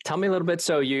tell me a little bit.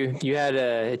 So you had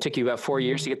it took you about 4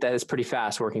 years to get that. It's pretty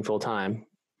fast working full time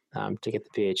to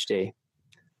get the PhD.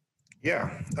 Yeah.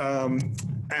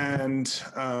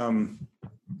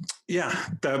 Yeah,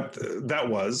 that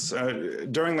was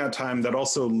during that time. That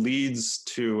also leads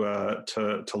to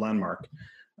Landmark.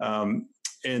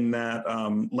 In that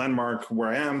Landmark, where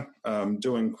I am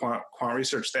doing quant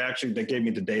research, they gave me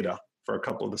the data for a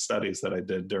couple of the studies that I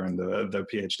did during the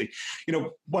PhD.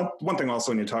 One thing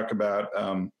also when you talk about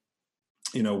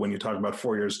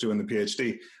 4 years doing the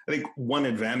PhD, I think one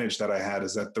advantage that I had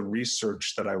is that the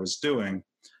research that I was doing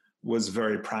was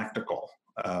very practical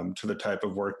to the type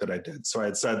of work that I did. So I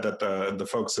had said that the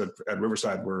folks at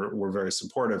Riverside were very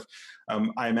supportive.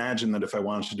 I imagine that if I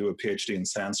wanted to do a PhD in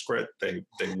Sanskrit, they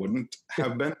wouldn't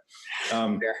have been.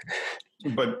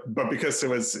 But because it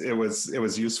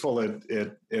was useful,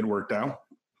 it worked out.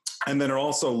 And then it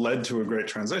also led to a great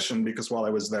transition, because while I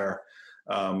was there,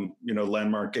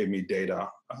 Landmark gave me data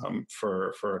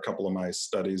for a couple of my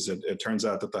studies. It turns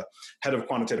out that the head of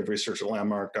quantitative research at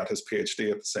Landmark got his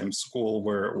PhD at the same school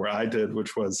where I did,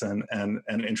 which was an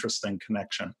interesting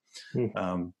connection.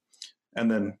 And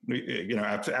then,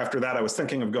 after that, I was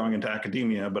thinking of going into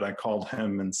academia, but I called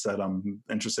him and said, I'm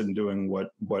interested in doing what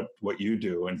you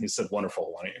do. And he said,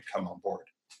 wonderful, why don't you come on board?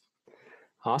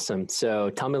 Awesome. So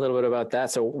tell me a little bit about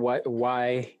that. So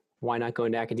why not go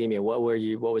into academia? What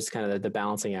was kind of the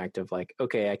balancing act of like,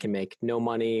 okay, I can make no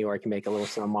money or I can make a little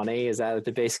some money. Is that a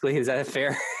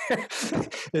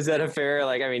fair,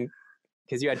 like, I mean,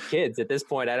 because you had kids at this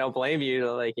point, I don't blame you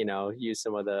to use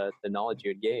some of the knowledge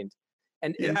you had gained.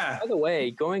 And by the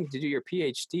way, going to do your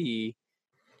PhD,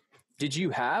 did you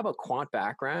have a quant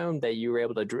background that you were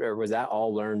able to, or was that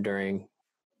all learned during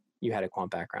you had a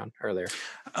quant background earlier?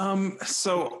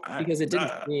 Because it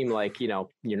didn't seem like, you're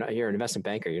an investment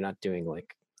banker. You're not doing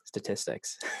like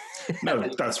statistics. No,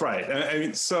 that's right. I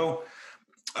mean, so,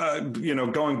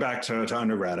 going back to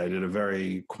undergrad, I did a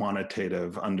very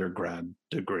quantitative undergrad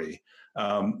degree.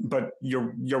 But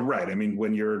you're right. I mean,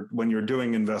 when you're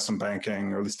doing investment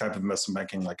banking, or this type of investment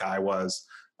banking like I was,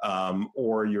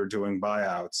 or you're doing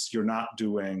buyouts, you're not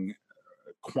doing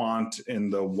quant in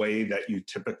the way that you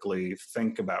typically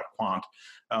think about quant.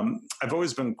 I've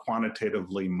always been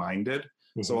quantitatively minded.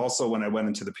 Mm-hmm. So also when I went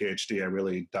into the PhD, I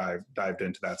really dived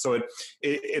into that. So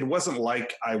it wasn't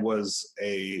like I was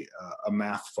a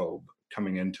math phobe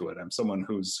coming into it. I'm someone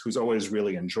who's always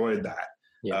really enjoyed that.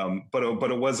 Yeah. But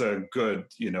it was a good,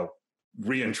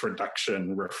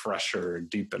 reintroduction, refresher,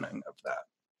 deepening of that.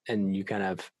 And you kind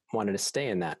of wanted to stay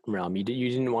in that realm. You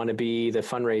didn't want to be the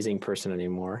fundraising person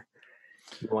anymore.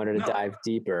 You wanted to dive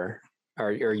deeper,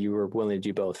 or you were willing to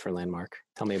do both for Landmark.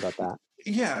 Tell me about that.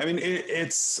 Yeah, I mean,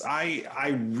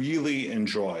 I really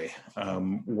enjoy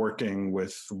working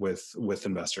with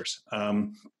investors. I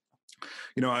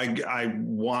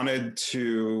wanted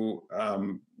to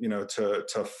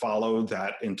to follow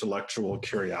that intellectual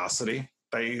curiosity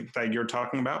that you're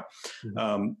talking about,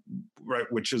 mm-hmm. Right?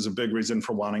 Which is a big reason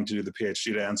for wanting to do the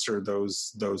PhD, to answer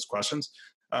those questions.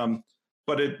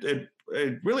 But it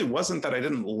really wasn't that I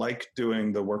didn't like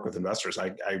doing the work with investors.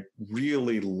 I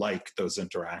really like those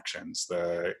interactions,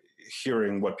 the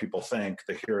hearing what people think,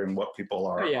 the hearing what people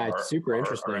are. It's super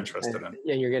interesting. Are interested in.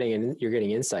 Yeah, you're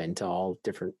getting insight into all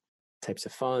different types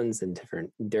of funds and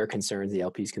their concerns, the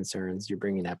LP's concerns. You're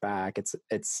bringing that back.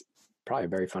 It's probably a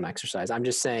very fun exercise. I'm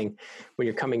just saying, when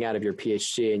you're coming out of your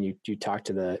PhD and you talk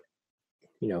to the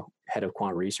head of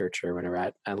quant research or whatever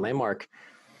at Landmark,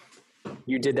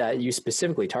 you did that. You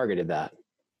specifically targeted that.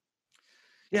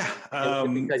 Yeah.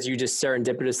 Because you just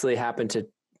serendipitously happened to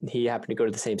go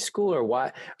to the same school, or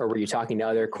what? Or were you talking to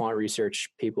other quant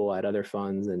research people at other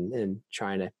funds and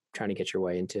trying to get your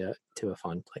way into a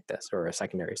fund like this, or a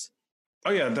secondaries?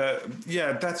 Oh yeah,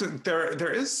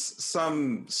 there is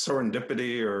some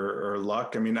serendipity or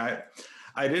luck. I mean, I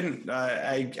didn't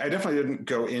I definitely didn't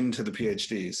go into the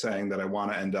PhD saying that I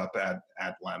want to end up at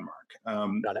Landmark.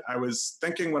 Got it. I was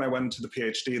thinking when I went into the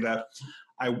PhD that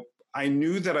I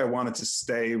knew that I wanted to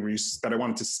stay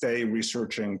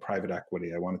researching private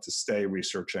equity. I wanted to stay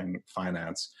researching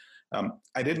finance.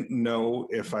 I didn't know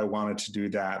if I wanted to do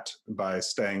that by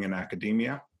staying in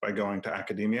academia, by going to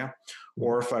academia,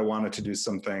 or if I wanted to do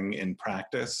something in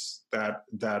practice that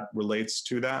relates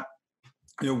to that.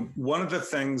 One of the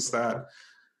things that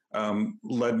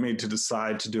led me to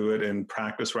decide to do it in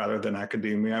practice rather than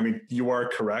academia. I mean, you are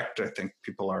correct. I think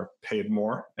people are paid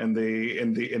more in the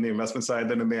investment side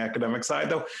than in the academic side,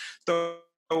 though.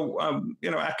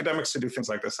 Academics who do things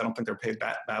like this, I don't think they're paid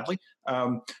that badly.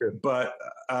 Sure. But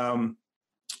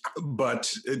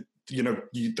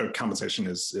the compensation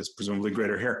is presumably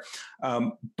greater here.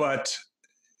 But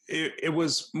it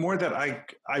was more that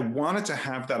I wanted to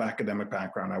have that academic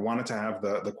background. I wanted to have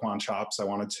the quant chops. I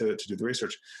wanted to do the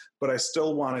research, but I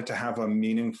still wanted to have a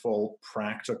meaningful,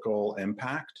 practical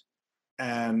impact.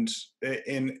 And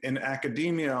in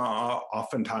academia,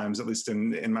 oftentimes, at least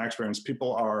in my experience,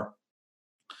 people are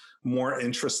more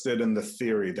interested in the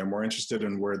theory. They're more interested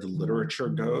in where the literature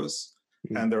goes,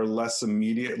 and they're less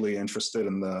immediately interested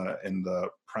in the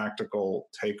practical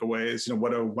takeaways.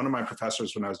 One of my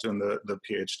professors when I was doing the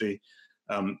PhD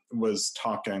was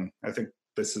talking. I think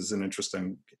this is an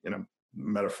interesting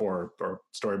metaphor or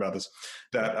story about this,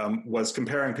 that was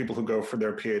comparing people who go for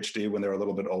their PhD when they're a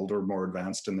little bit older, more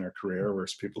advanced in their career,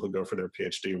 versus people who go for their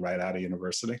PhD right out of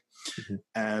university. Mm-hmm.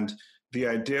 And the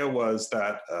idea was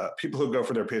that people who go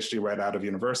for their PhD right out of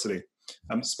university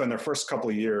spend their first couple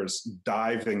of years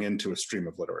diving into a stream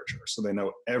of literature. So they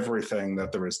know everything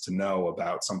that there is to know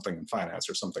about something in finance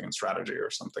or something in strategy or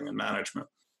something in management.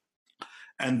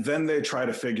 And then they try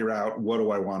to figure out, what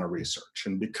do I want to research?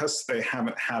 And because they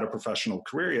haven't had a professional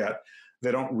career yet,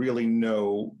 they don't really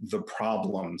know the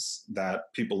problems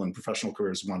that people in professional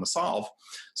careers want to solve.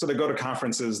 So they go to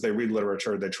conferences, they read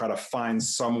literature, they try to find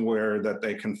somewhere that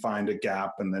they can find a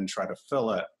gap and then try to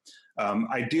fill it.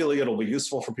 Ideally, it'll be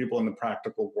useful for people in the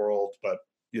practical world, but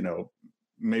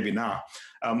maybe not.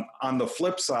 On the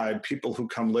flip side, people who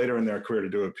come later in their career to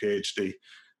do a PhD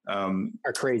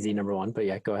are crazy, number one, but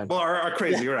yeah, go ahead. Well, are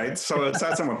crazy, right? So it's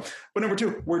that someone. But number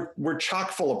two, we're chock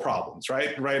full of problems,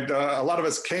 right? A lot of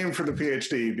us came for the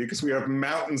PhD because we have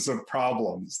mountains of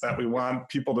problems that we want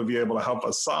people to be able to help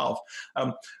us solve.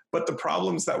 But the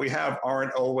problems that we have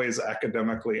aren't always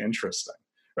academically interesting,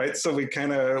 right? So we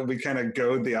kind of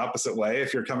go the opposite way.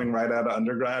 If you're coming right out of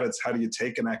undergrad, it's how do you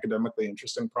take an academically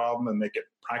interesting problem and make it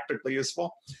practically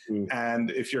useful?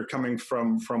 And if you're coming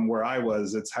from where I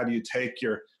was, it's how do you take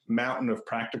your mountain of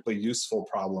practically useful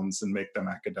problems and make them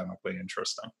academically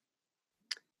interesting?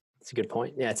 That's a good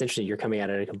point. Yeah, it's interesting. You're coming at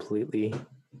it at a completely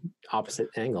opposite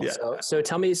angle. Yeah. So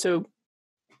tell me,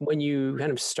 when you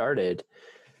kind of started,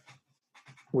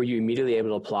 were you immediately able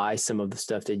to apply some of the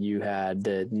stuff that you had,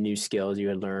 the new skills you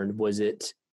had learned?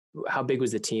 How big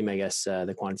was the team, I guess,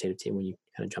 the quantitative team when you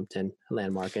kind of jumped in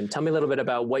Landmark? And tell me a little bit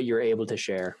about what you're able to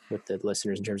share with the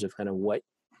listeners in terms of kind of what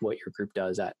your group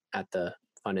does at the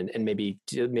fund, and maybe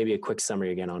a quick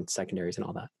summary again on secondaries and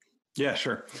all that. Yeah,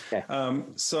 sure. Okay.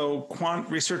 So quant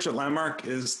research at Landmark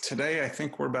is today, I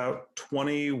think we're about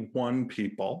 21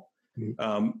 people.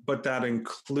 But that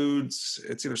includes,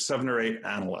 it's either 7 or 8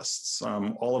 analysts,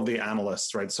 all of the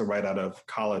analysts, right? So right out of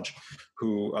college,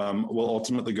 who will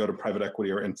ultimately go to private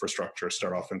equity or infrastructure,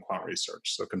 start off in quant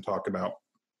research. So can talk about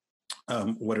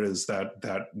what it is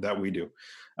that we do.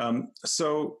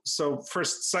 So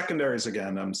first, secondaries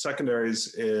again.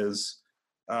 Secondaries is,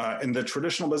 in the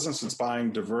traditional business, it's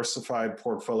buying diversified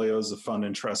portfolios of fund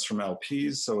interests from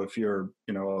LPs. So if you're,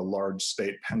 a large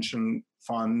state pension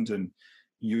fund and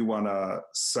you want to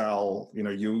sell,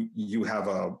 you have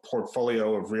a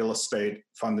portfolio of real estate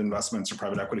fund investments or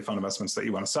private equity fund investments that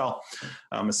you want to sell.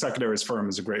 A secondaries firm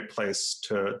is a great place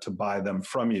to buy them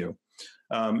from you.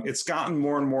 It's gotten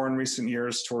more and more in recent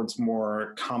years towards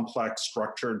more complex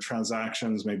structured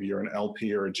transactions. Maybe you're an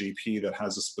LP or a GP that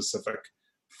has a specific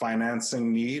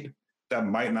financing need that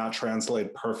might not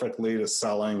translate perfectly to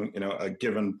selling, a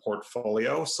given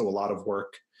portfolio. So a lot of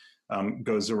work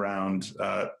goes around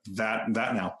that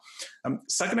now.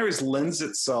 Secondaries lends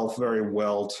itself very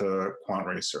well to quant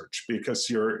research because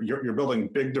you're building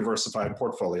big diversified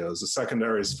portfolios. A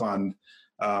secondaries fund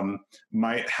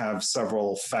might have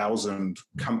several thousand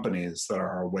companies that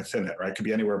are within it, right? It could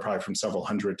be anywhere probably from several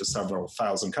hundred to several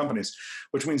thousand companies,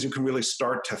 which means you can really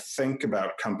start to think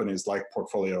about companies like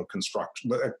portfolio construction,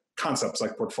 concepts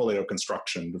like portfolio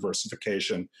construction,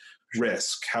 diversification,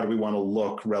 risk? How do we want to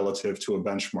look relative to a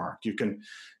benchmark?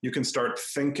 You can start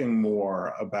thinking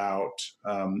more about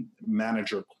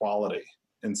manager quality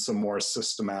in some more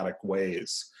systematic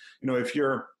ways. If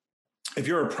you're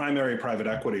a primary private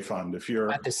equity fund, if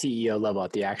you're at the CEO level,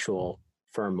 at the actual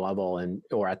firm level,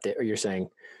 or you're saying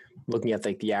looking at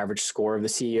like the average score of the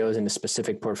CEOs in a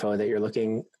specific portfolio that you're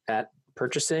looking at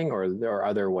purchasing, or there are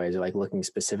other ways, like looking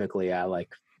specifically at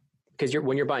like, because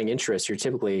when you're buying interest,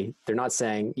 they're not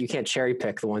saying you can't cherry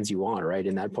pick the ones you want, right,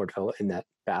 in that portfolio, in that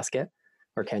basket,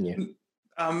 or can you?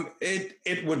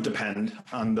 It would depend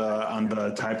on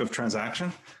the type of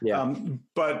transaction. Yeah.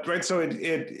 But right, so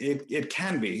it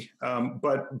can be.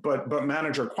 But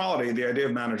manager quality. The idea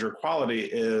of manager quality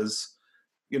is,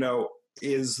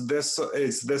 is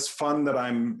this fund that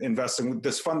I'm investing,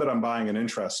 this fund that I'm buying an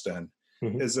interest in,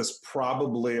 mm-hmm. is this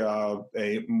probably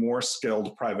a more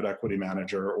skilled private equity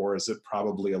manager, or is it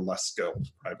probably a less skilled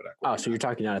private equity? Oh, so you're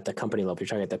talking not at the company level, you're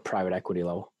talking at the private equity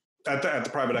level. At the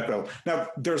private equity level. Now,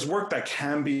 there's work that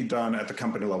can be done at the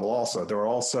company level also. There are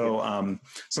also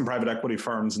some private equity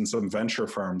firms and some venture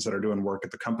firms that are doing work at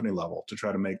the company level to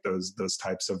try to make those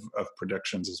types of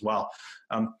predictions as well.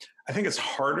 I think it's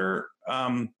harder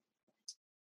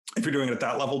if you're doing it at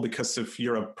that level, because if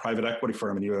you're a private equity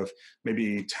firm and you have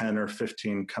maybe 10 or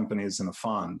 15 companies in a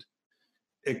fund,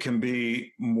 it can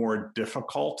be more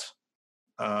difficult.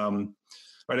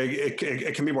 Right?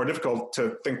 It can be more difficult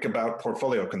to think about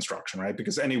portfolio construction, right?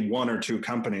 Because any one or two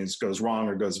companies goes wrong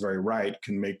or goes very right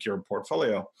can make your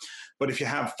portfolio. But if you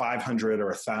have 500 or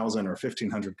 1,000 or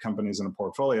 1,500 companies in a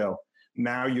portfolio,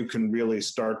 now you can really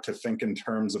start to think in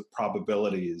terms of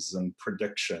probabilities and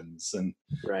predictions. And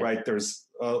right there's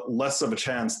less of a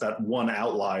chance that one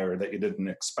outlier that you didn't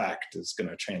expect is going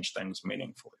to change things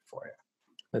meaningfully for you.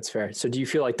 That's fair. So do you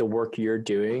feel like the work you're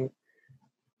doing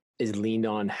is leaned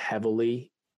on heavily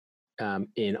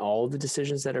in all of the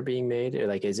decisions that are being made? Or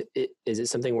like, is it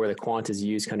something where the quant is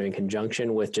used kind of in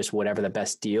conjunction with just whatever the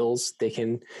best deals they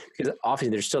can, because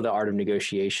often there's still the art of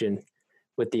negotiation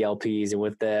with the LPs and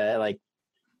with the, like,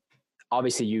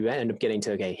 obviously you end up getting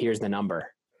to, okay, here's the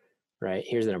number, right?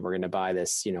 Here's the number. We're going to buy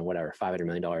this, whatever, $500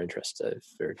 million interest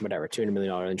or whatever, $200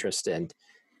 million interest. And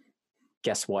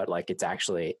guess what? Like, it's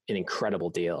actually an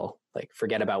incredible deal. Like,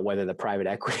 forget about whether the private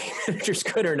equity manager's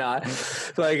good or not.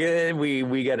 Like,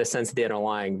 we get a sense that the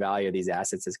underlying value of these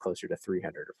assets is closer to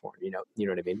 300 or 400, you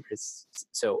know what I mean?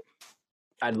 So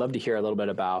I'd love to hear a little bit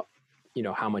about,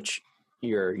 how much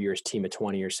your team of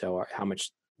 20 or so, or how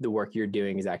much the work you're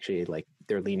doing is actually like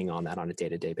they're leaning on that on a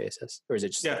day-to-day basis, or is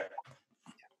it just?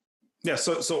 Yeah.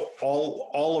 So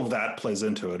all of that plays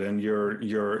into it, and you're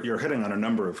hitting on a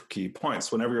number of key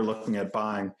points. Whenever you're looking at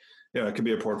buying, it could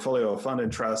be a portfolio of fund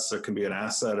interests, it can be an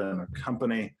asset in a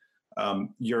company.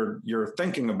 You're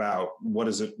thinking about what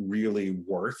is it really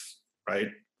worth, right?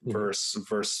 Mm-hmm.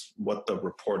 Versus what the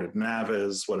reported NAV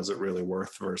is, what is it really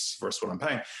worth versus what I'm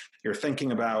paying. You're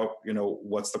thinking about,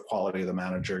 what's the quality of the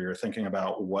manager. You're thinking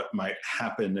about what might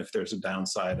happen if there's a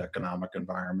downside economic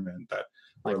environment that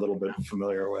we're a little bit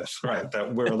familiar with, right?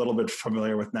 That we're a little bit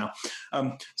familiar with now.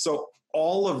 So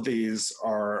all of these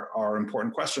are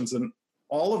important questions, and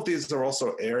all of these are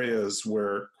also areas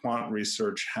where quant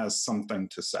research has something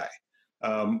to say,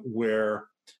 where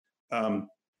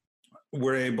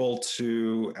we're able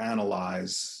to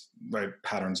analyze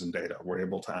patterns in data. We're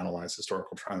able to analyze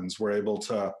historical trends. We're able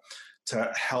to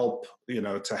help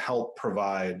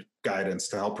provide guidance,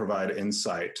 to help provide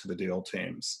insight to the deal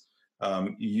teams,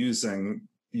 using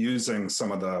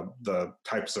some of the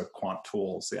types of quant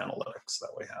tools, the analytics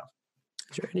that we have.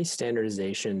 Is there any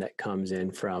standardization that comes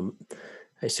in from?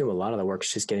 I assume a lot of the work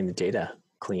is just getting the data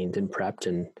cleaned and prepped,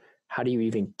 and how do you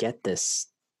even get this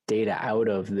data out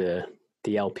of the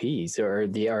LPs or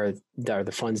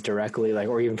the funds directly, like,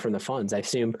 or even from the funds? I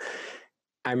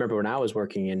remember when I was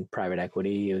working in private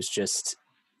equity, it was just,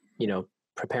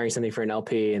 preparing something for an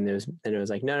LP, and it was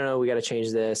like, no, we got to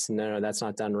change this. And no, that's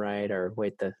not done right. Or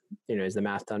wait, is the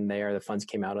math done there? The funds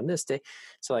came out on this day.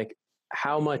 So like,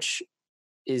 how much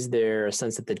is there a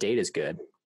sense that the data is good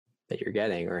that you're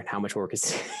getting, or how much work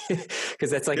is, because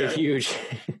that's like a huge,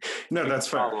 no, that's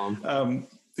problem. Fair.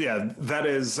 Yeah, that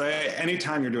is,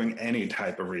 anytime you're doing any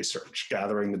type of research,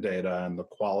 gathering the data and the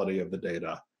quality of the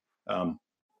data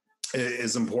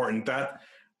is important.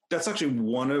 That's actually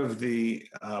one of the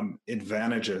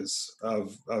advantages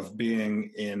of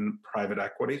being in private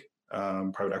equity,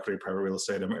 private real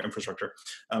estate, infrastructure.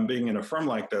 Being in a firm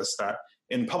like this, that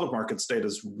in public markets, data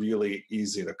is really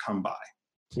easy to come by.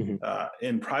 Mm-hmm.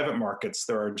 In private markets,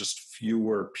 there are just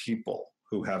fewer people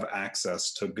who have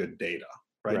access to good data.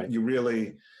 Right? You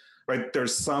really, right?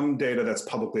 There's some data that's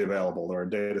publicly available. There are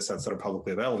data sets that are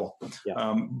publicly available.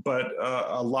 Yeah. But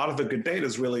a lot of the good data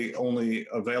is really only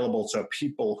available to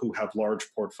people who have large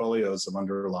portfolios of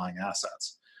underlying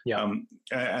assets. Yeah.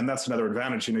 And that's another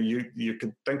advantage. You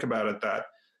could think about it that,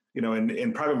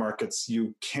 in private markets,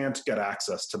 you can't get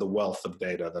access to the wealth of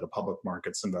data that a public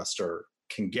markets investor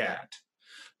can get,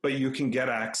 but you can get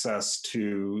access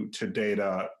to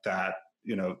data that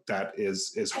that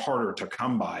is harder to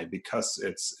come by because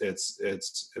it's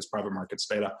private markets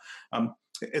data.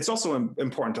 It's also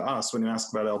important to us when you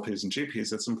ask about LPs and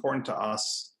GPs. It's important to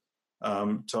us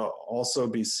to also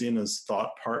be seen as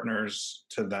thought partners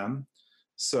to them.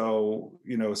 So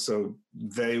so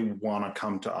they want to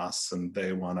come to us and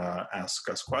they want to ask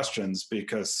us questions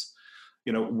because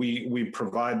we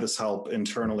provide this help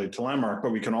internally to Landmark,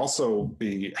 but we can also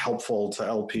be helpful to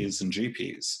LPs and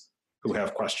GPs who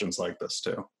have questions like this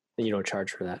too. And you don't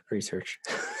charge for that research.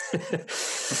 I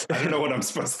don't know what I'm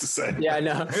supposed to say. Yeah, I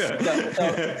know.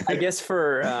 So I guess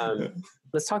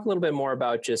let's talk a little bit more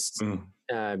about just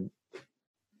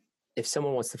if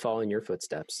someone wants to follow in your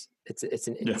footsteps. It's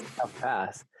a tough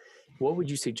path. What would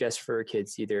you suggest for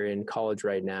kids either in college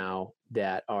right now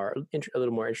that are a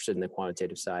little more interested in the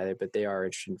quantitative side, but they are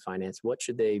interested in finance? What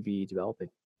should they be developing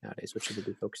nowadays? What should they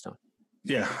be focused on?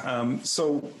 Yeah.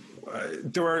 So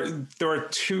there are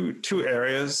two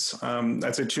areas.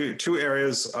 I'd say two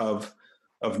areas of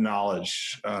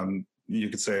knowledge. You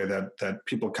could say that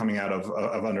people coming out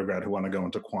of undergrad who want to go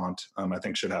into quant, I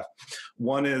think should have.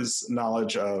 One is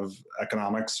knowledge of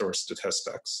economics or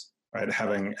statistics, right?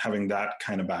 Having that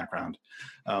kind of background.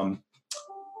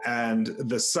 And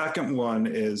the second one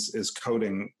is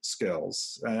coding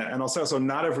skills. And I'll say also,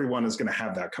 not everyone is going to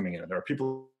have that coming in. There are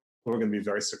people who are going to be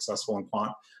very successful in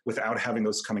quant without having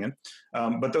those coming in.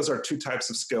 But those are two types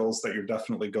of skills that you're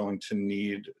definitely going to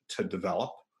need to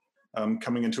develop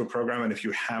coming into a program. And if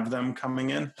you have them coming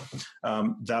in,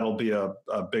 that'll be a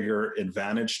bigger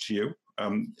advantage to you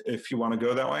if you want to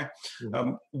go that way.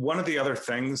 Mm-hmm. One of the other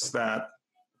things that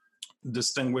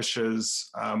distinguishes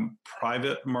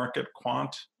private market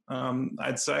quant,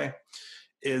 I'd say,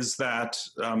 is that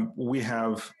we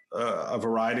have a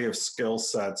variety of skill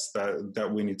sets that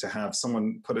we need to have.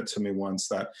 Someone put it to me once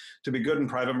that to be good in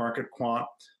private market quant,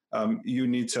 you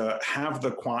need to have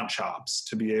the quant chops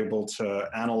to be able to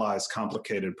analyze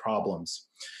complicated problems.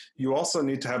 You also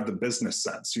need to have the business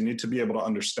sense. You need to be able to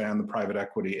understand the private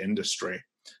equity industry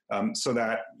so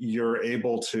that you're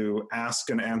able to ask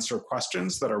and answer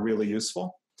questions that are really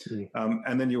useful.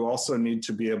 And then you also need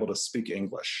to be able to speak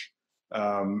English.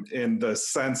 In the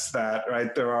sense that,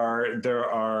 right, there are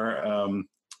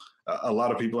a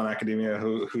lot of people in academia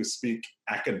who speak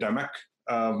academic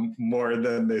more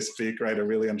than they speak, right, a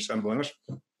really understandable English.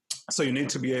 So you need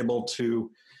to be able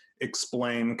to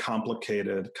explain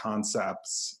complicated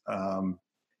concepts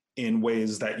in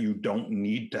ways that you don't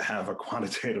need to have a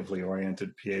quantitatively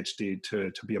oriented PhD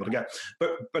to be able to get.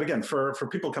 But again, for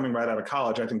people coming right out of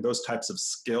college, I think those types of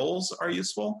skills are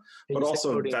useful, but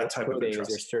also that type of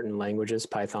interest. Is there certain languages,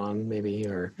 Python maybe,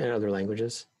 or other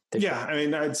languages? Yeah, I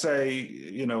mean, I'd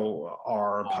say,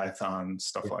 R, Python,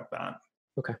 stuff like that.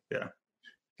 Okay. Yeah.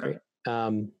 Great.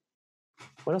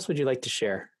 What else would you like to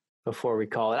share before we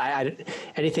call it?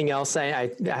 Anything else?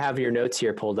 I have your notes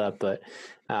here pulled up, but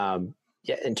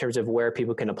yeah, in terms of where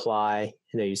people can apply,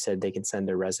 you said they can send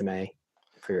their resume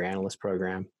for your analyst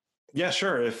program. Yeah,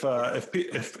 sure. If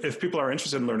people are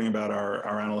interested in learning about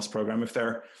our analyst program, if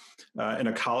they're in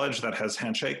a college that has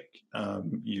Handshake,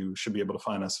 you should be able to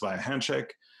find us via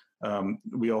Handshake.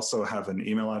 We also have an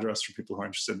email address for people who are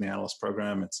interested in the analyst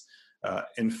program. It's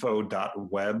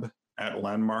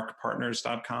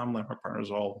info.web@landmarkpartners.com. Landmark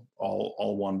Partners, all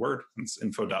one word. It's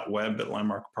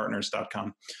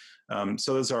info.web@landmarkpartners.com.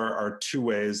 So those are two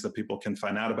ways that people can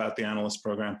find out about the analyst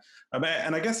program.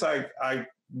 And I guess I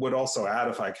would also add,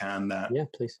 if I can, that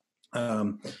please.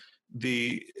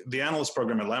 The analyst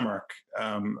program at Landmark,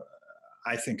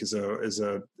 I think is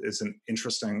an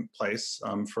interesting place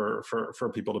for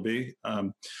people to be.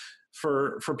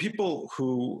 For people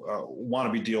who want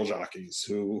to be deal jockeys,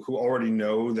 who already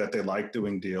know that they like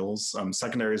doing deals,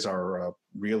 secondaries are a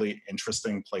really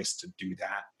interesting place to do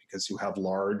that, because you have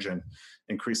large and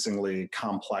increasingly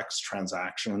complex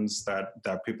transactions that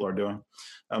people are doing.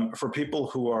 For people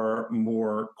who are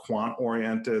more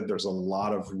quant-oriented, there's a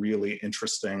lot of really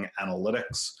interesting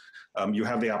analytics. You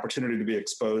have the opportunity to be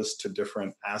exposed to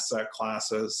different asset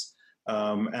classes.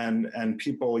 And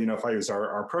people, if I use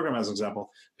our program as an example,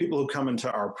 people who come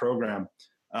into our program,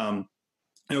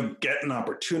 get an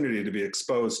opportunity to be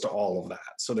exposed to all of that.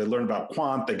 So they learn about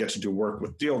quant, they get to do work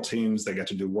with deal teams, they get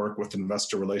to do work with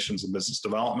investor relations and business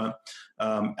development.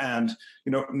 And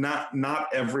not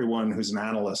everyone who's an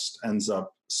analyst ends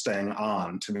up staying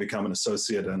on to become an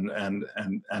associate and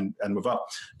move up,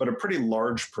 but a pretty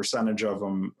large percentage of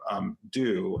them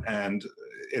do. And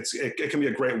it can be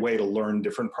a great way to learn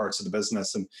different parts of the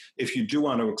business. And if you do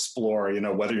want to explore,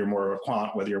 whether you're more of a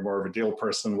quant, whether you're more of a deal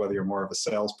person, whether you're more of a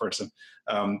salesperson,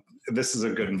 this is a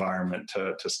good environment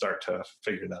to start to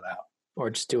figure that out. Or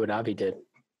just do what Avi did.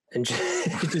 And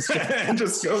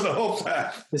just go the whole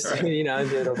path. Right? I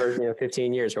did over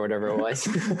 15 years or whatever it was.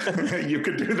 You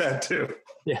could do that too.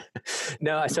 Yeah.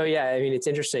 No. So yeah, I mean, it's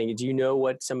interesting. Do you know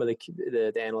what some of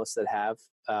the analysts that have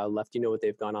left? Do you know what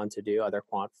they've gone on to do? Other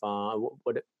quant fund,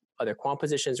 what other quant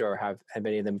positions, or have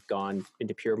any of them gone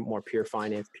into more pure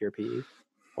finance, pure PE?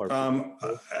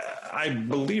 I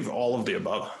believe all of the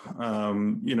above. I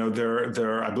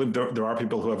believe there are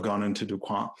people who have gone into do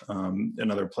quant in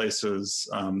other places.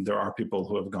 There are people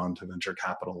who have gone to venture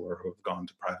capital or who have gone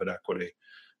to private equity.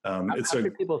 How do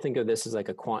people think of this as like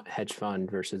a quant hedge fund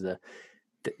versus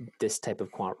this type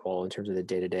of quant role in terms of the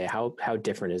day-to-day? How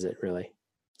different is it really?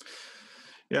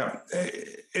 Yeah.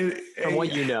 From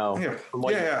what you know.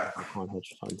 Yeah. Quant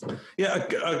hedge funds. Yeah.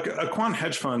 A quant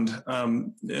hedge fund,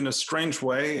 in a strange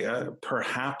way,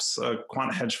 perhaps a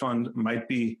quant hedge fund might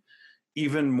be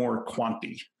even more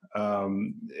quanty,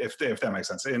 if that makes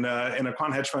sense. In a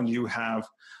quant hedge fund, you have,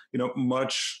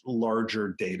 much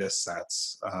larger data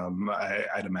sets.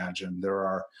 I'd imagine there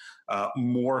are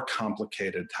more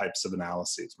complicated types of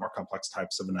analyses, more complex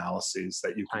types of analyses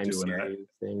that you can do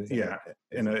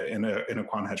in a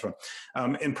quant hedge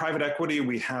fund. In private equity,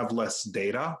 we have less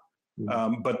data,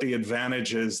 but the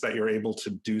advantage is that you're able to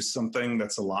do something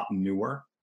that's a lot newer.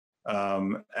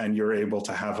 And you're able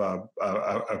to have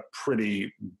a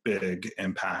pretty big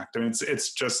impact. I mean,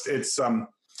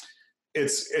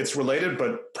 it's related,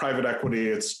 but private equity,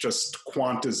 it's just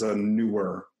quant is a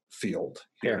newer field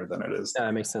here than it is. Yeah,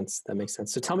 that makes sense.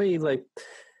 So tell me,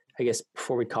 I guess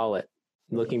before we call it,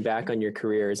 looking back on your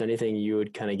career, is anything you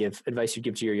would kind of advice you'd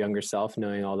give to your younger self,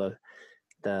 knowing all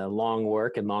the long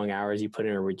work and long hours you put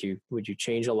in, or would you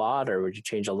change a lot, or would you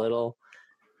change a little?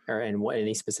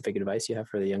 Any specific advice you have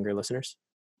for the younger listeners?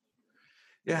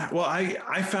 Yeah, well,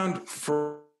 I found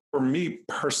for me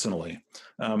personally,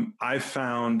 I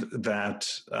found that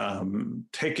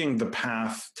taking the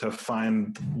path to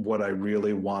find what I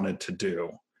really wanted to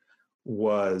do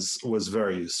was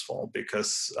very useful,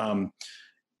 because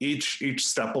each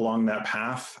step along that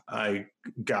path, I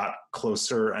got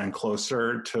closer and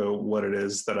closer to what it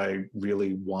is that I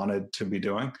really wanted to be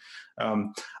doing.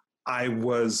 I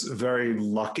was very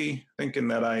lucky, thinking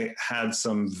that I had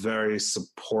some very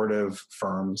supportive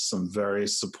firms, some very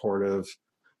supportive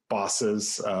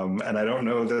bosses. And I don't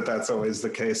know that that's always the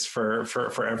case for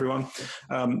everyone.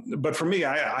 But for me,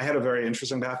 I had a very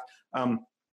interesting path.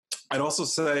 I'd also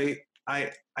say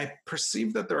I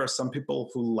perceive that there are some people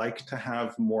who like to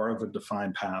have more of a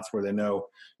defined path where they know,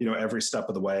 every step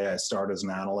of the way. I start as an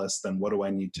analyst, then what do I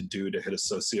need to do to hit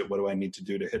associate? What do I need to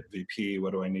do to hit VP?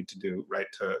 What do I need to do, right,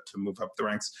 to move up the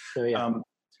ranks? Oh, yeah.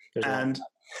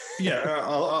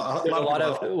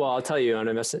 I'll tell you on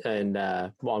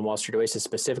Wall Street Oasis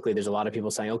specifically, there's a lot of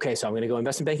people saying, okay, so I'm going to go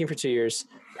investment banking for 2 years,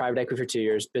 private equity for 2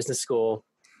 years, business school,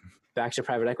 back to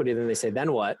private equity. Then they say,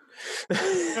 then what?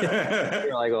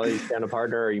 You're like, well, you found a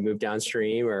partner, or you move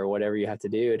downstream, or whatever you have to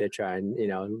do to try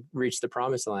and, reach the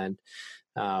promised land.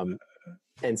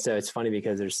 And so it's funny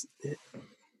because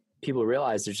people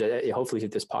realize hopefully through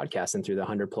this podcast and through the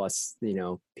 100 plus,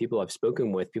 people I've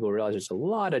spoken with, people realize there's a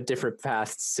lot of different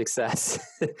paths to success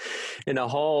in a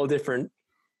whole different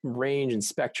range and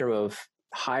spectrum of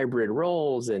hybrid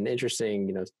roles and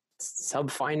interesting,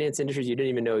 sub-finance industries you didn't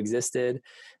even know existed.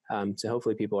 So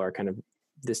hopefully people are kind of,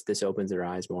 this opens their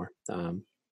eyes more.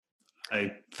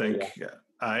 I think,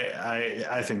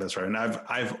 I think that's right. And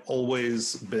I've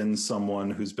always been someone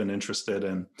who's been interested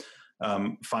in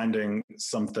finding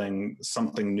something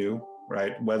new,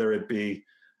 right? Whether it be,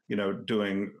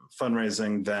 doing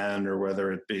fundraising then, or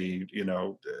whether it be,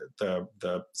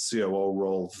 the COO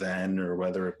role then, or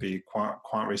whether it be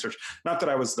quant research. Not that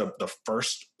I was the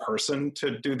first person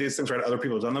to do these things, right? Other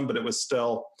people have done them, but it was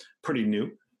still pretty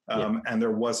new. And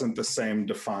there wasn't the same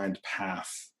defined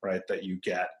path, right, that you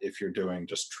get if you're doing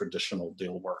just traditional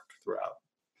deal work throughout.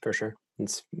 For sure.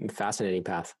 It's a fascinating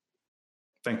path.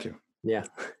 Thank you. Yeah.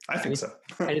 I think so.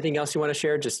 Anything else you want to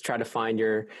share? Just try to find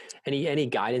any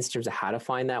guidance in terms of how to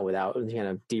find that without kind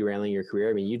of derailing your career.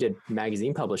 I mean, you did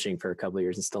magazine publishing for a couple of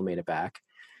years and still made it back.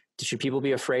 Should people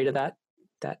be afraid of that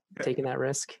taking that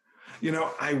risk?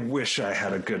 I wish I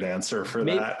had a good answer for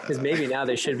that. Because maybe now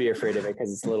they should be afraid of it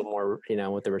because it's a little more,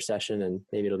 with the recession, and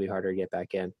maybe it'll be harder to get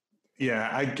back in. Yeah,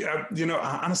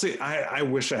 honestly, I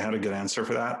wish I had a good answer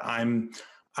for that.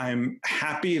 I'm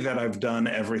happy that I've done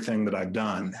everything that I've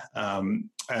done,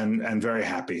 and very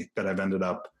happy that I've ended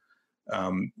up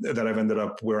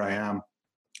where I am.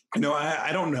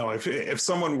 I don't know if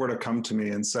someone were to come to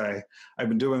me and say, I've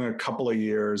been doing a couple of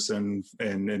years in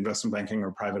investment banking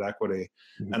or private equity,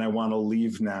 mm-hmm. and I want to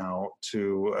leave now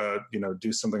to,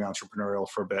 do something entrepreneurial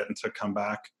for a bit and to come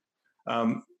back.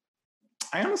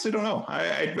 I honestly don't know.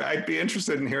 I'd be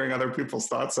interested in hearing other people's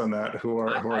thoughts on that.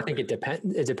 I think it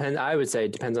depends. It depends. I would say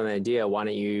it depends on the idea. Why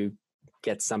don't you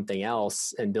get something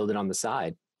else and build it on the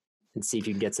side and see if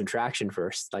you can get some traction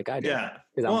first, like I did. Yeah,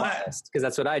 because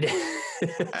that's what I did.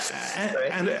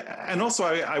 Right? and also,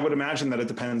 I would imagine that it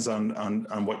depends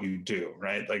on what you do,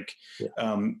 right? Like,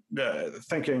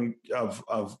 thinking of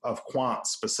quant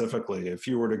specifically, if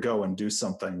you were to go and do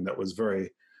something that was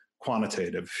very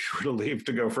quantitative, if you were to leave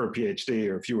to go for a PhD,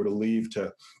 or if you were to leave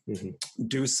to mm-hmm.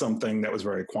 do something that was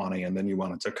very quanty, and then you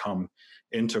wanted to come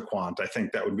into quant, I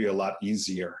think that would be a lot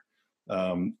easier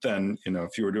than,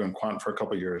 if you were doing quant for a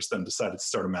couple of years, then decided to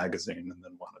start a magazine and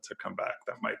then wanted to come back.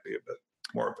 That might be a bit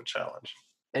more of a challenge.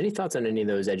 Any thoughts on any of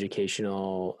those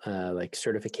educational like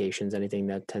certifications, anything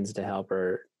that tends to help,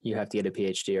 or you have to get a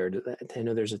PhD, or I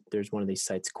know there's one of these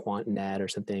sites, QuantNet or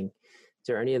something. Is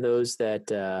there any of those that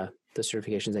the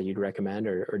certifications that you'd recommend,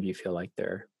 or do you feel like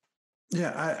they're?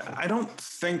 Yeah, I don't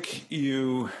think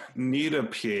you need a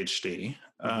PhD.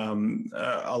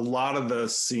 A lot of the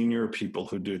senior people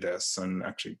who do this, and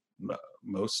actually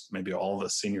maybe all the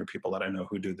senior people that I know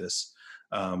who do this,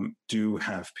 do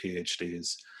have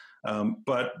PhDs.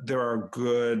 But there are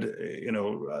good,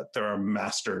 there are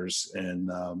masters in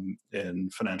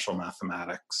financial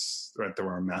mathematics, right? There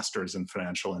are masters in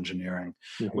financial engineering,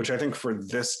 mm-hmm. which I think for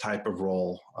this type of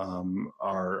role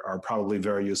are probably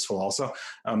very useful. Also,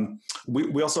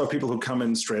 we also have people who come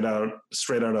in straight out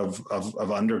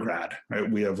of undergrad.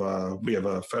 Right? We have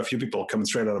a few people coming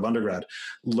straight out of undergrad,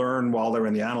 learn while they're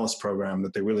in the analyst program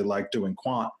that they really like doing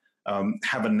quant,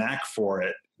 have a knack for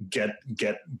it, get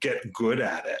good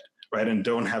at it. Right, and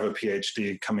don't have a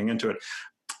PhD coming into it.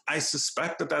 I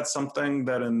suspect that that's something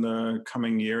that in the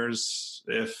coming years,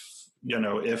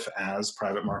 if as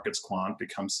private markets quant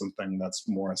becomes something that's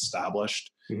more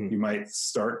established, mm-hmm. you might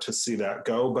start to see that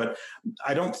go. But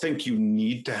I don't think you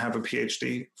need to have a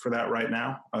PhD for that right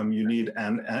now. You need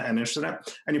an interest in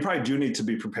it, and you probably do need to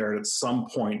be prepared at some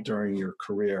point during your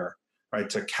career, right,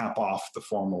 to cap off the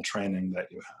formal training that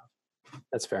you have.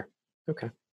 That's fair. Okay.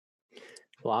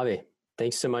 Well, Avi,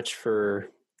 thanks so much for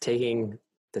taking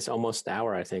this almost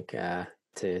hour, I think,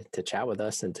 to chat with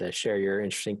us and to share your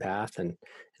interesting path and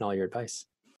all your advice.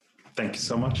 Thank you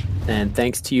so much. And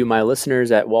thanks to you, my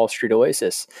listeners at Wall Street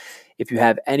Oasis. If you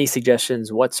have any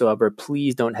suggestions whatsoever,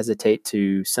 please don't hesitate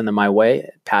to send them my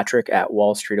way,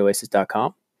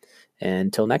 patrick@wallstreetoasis.com. And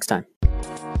until next time.